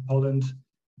connection with Poland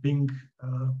being,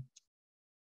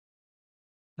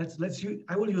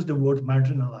 I will use the word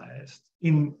marginalized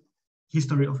in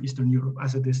history of Eastern Europe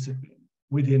as a discipline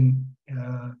within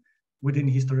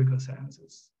historical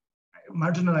sciences.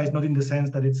 Marginalized not in the sense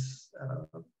that it's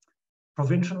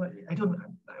provincial.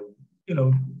 You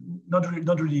know,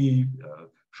 not really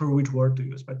sure which word to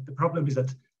use, but the problem is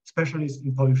that specialists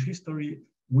in Polish history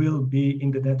will be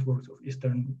in the networks of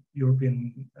Eastern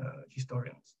European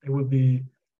historians. They will be,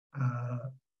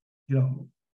 you know,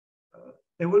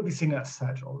 they will be seen as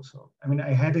such also. I mean,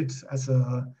 I had it as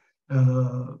a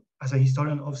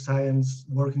historian of science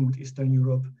working with Eastern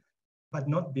Europe, but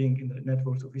not being in the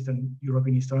networks of Eastern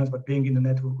European historians, but being in the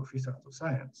network of historians of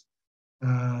science.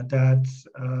 That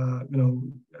you know,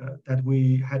 that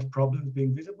we had problems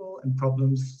being visible and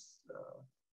problems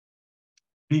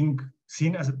being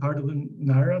seen as a part of the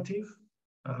narrative.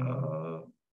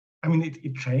 I mean,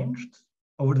 it changed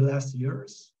over the last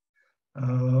years,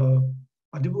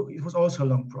 but it was also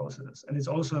a long process, and it's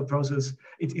also a process.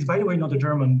 It's by the way not a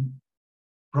German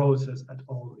process at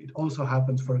all. It also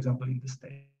happens, for example, in the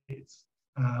States,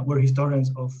 where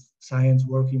historians of science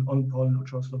working on Poland or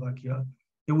Czechoslovakia,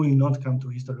 they will not come to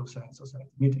History of Science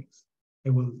Society meetings. They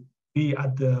will be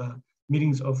at the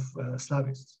meanings of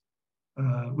Slavists,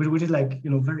 which is like,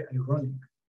 very ironic,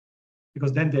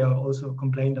 because then they are also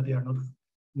complain that they are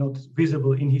not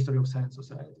visible in history of science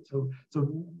society. So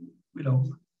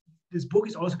this book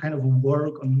is also kind of a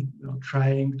work on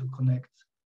trying to connect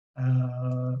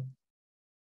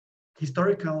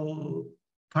historical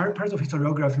parts of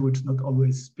historiography which not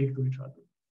always speak to each other.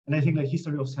 And I think like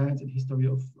history of science and history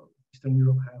of Eastern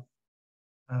Europe have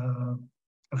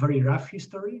a very rough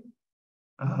history,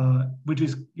 which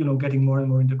is getting more and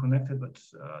more interconnected, but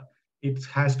it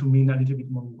has to mean a little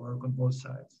bit more work on both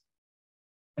sides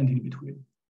and in between.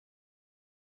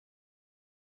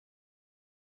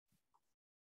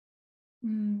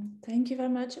 Thank you very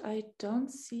much. I don't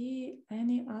see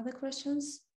any other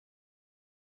questions.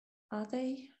 Are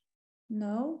they?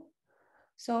 No.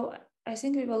 So I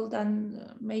think we will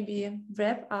then maybe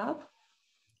wrap up.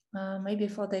 Maybe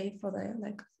for the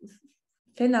like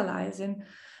finalizing.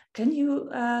 Can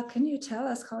you tell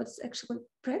us how it's actually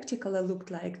practically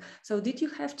looked like? So did you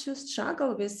have to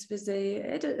struggle with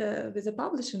the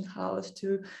publishing house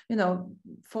to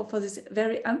for this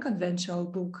very unconventional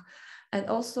book? And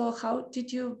also, how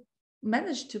did you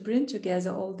manage to bring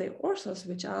together all the authors,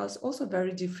 which are also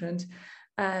very different,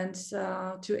 and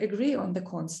to agree on the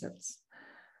concepts?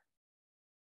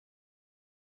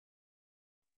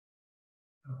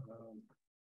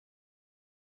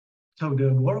 So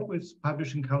the work with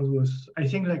publishing house was, I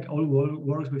think, like all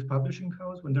works with publishing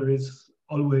house, when there is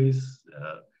always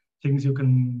things you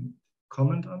can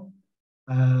comment on,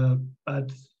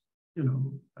 but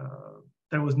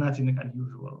there was nothing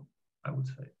unusual, I would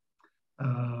say,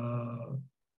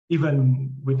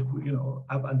 even with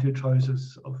up until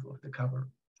choices of the cover.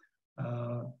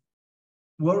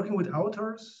 Working with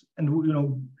authors and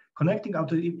connecting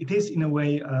out, it is in a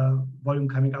way a volume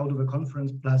coming out of a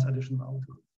conference plus additional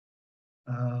authors.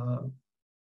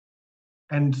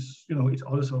 And it's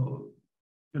also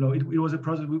it was a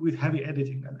process with heavy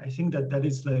editing, and I think that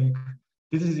is like,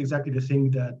 this is exactly the thing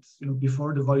that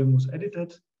before the volume was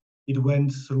edited, it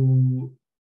went through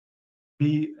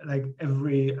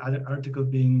every other article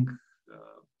being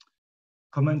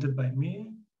commented by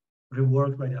me,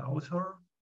 reworked by the author.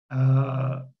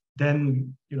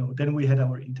 Then we had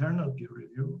our internal peer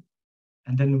review,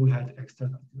 and then we had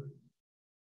external peer review.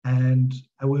 And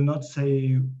I will not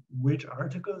say which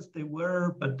articles they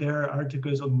were, but there are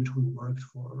articles on which we worked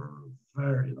for a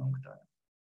very long time.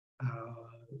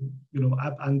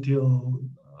 Up until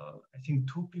I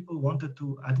think 2 people wanted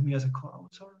to add me as a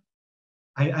co-author.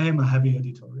 I am a heavy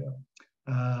editor,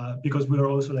 because we are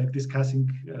also like discussing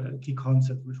key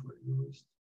concepts which were used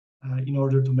in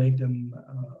order to make them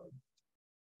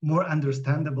more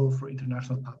understandable for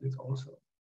international publics also.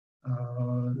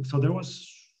 So there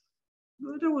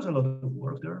was a lot of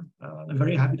work there. I'm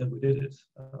very happy that we did it.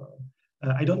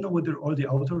 I don't know whether all the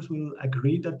authors will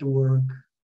agree that the work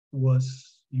was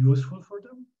useful for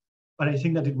them, but I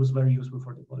think that it was very useful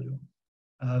for the volume.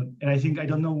 And I think, I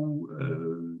don't know,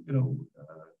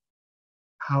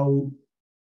 how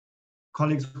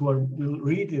colleagues who will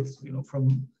read it,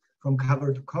 from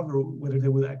cover to cover, whether they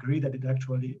will agree that it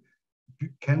actually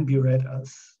can be read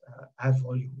as a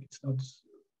volume. It's not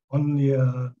only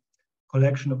a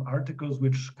collection of articles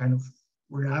which kind of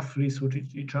roughly suit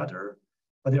each other,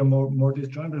 but they're more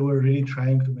disjoint. But we're really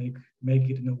trying to make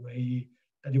it in a way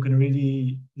that you can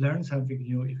really learn something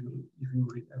new if you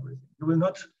read everything. You will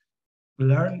not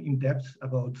learn in depth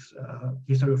about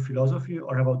history of philosophy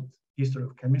or about history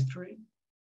of chemistry,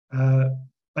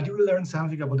 but you will learn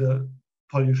something about the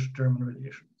Polish-German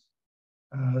relations.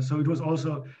 So it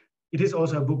is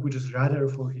also a book which is rather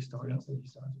for historians and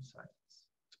historians of science,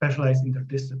 specialized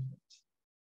interdisciplines.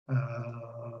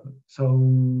 So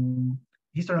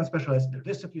historians specialized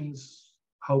interdisciplines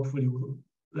hopefully will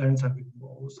learn something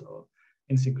more also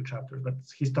in single chapters, but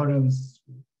historians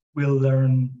will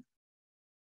learn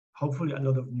hopefully a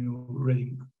lot of new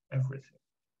reading everything.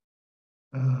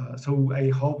 So I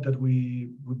hope that we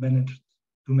managed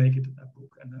to make it a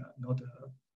book and not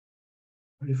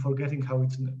really forgetting how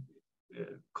it's a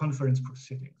conference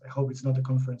proceeding. I hope it's not a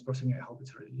conference proceeding. I hope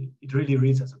it really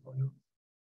reads as a volume.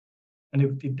 And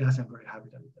if it does, I'm very happy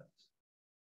that it does.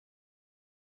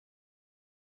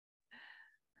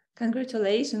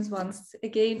 Congratulations once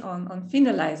again on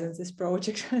finalizing this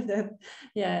project.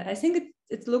 Yeah, I think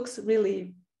it looks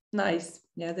really nice.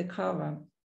 Yeah, the cover.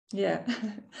 Yeah.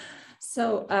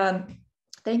 So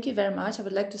thank you very much. I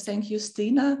would like to thank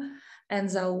Justyna and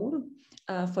Zaur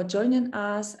for joining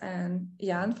us, and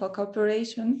Jan for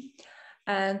cooperation.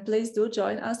 And please do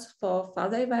join us for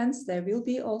further events. There will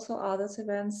be also other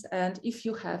events. And if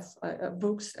you have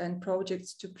books and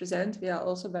projects to present, we are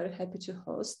also very happy to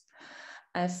host.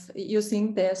 as you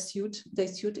think they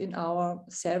suit in our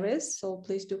series. So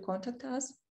please do contact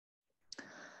us.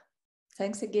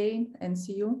 Thanks again and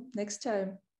see you next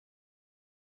time.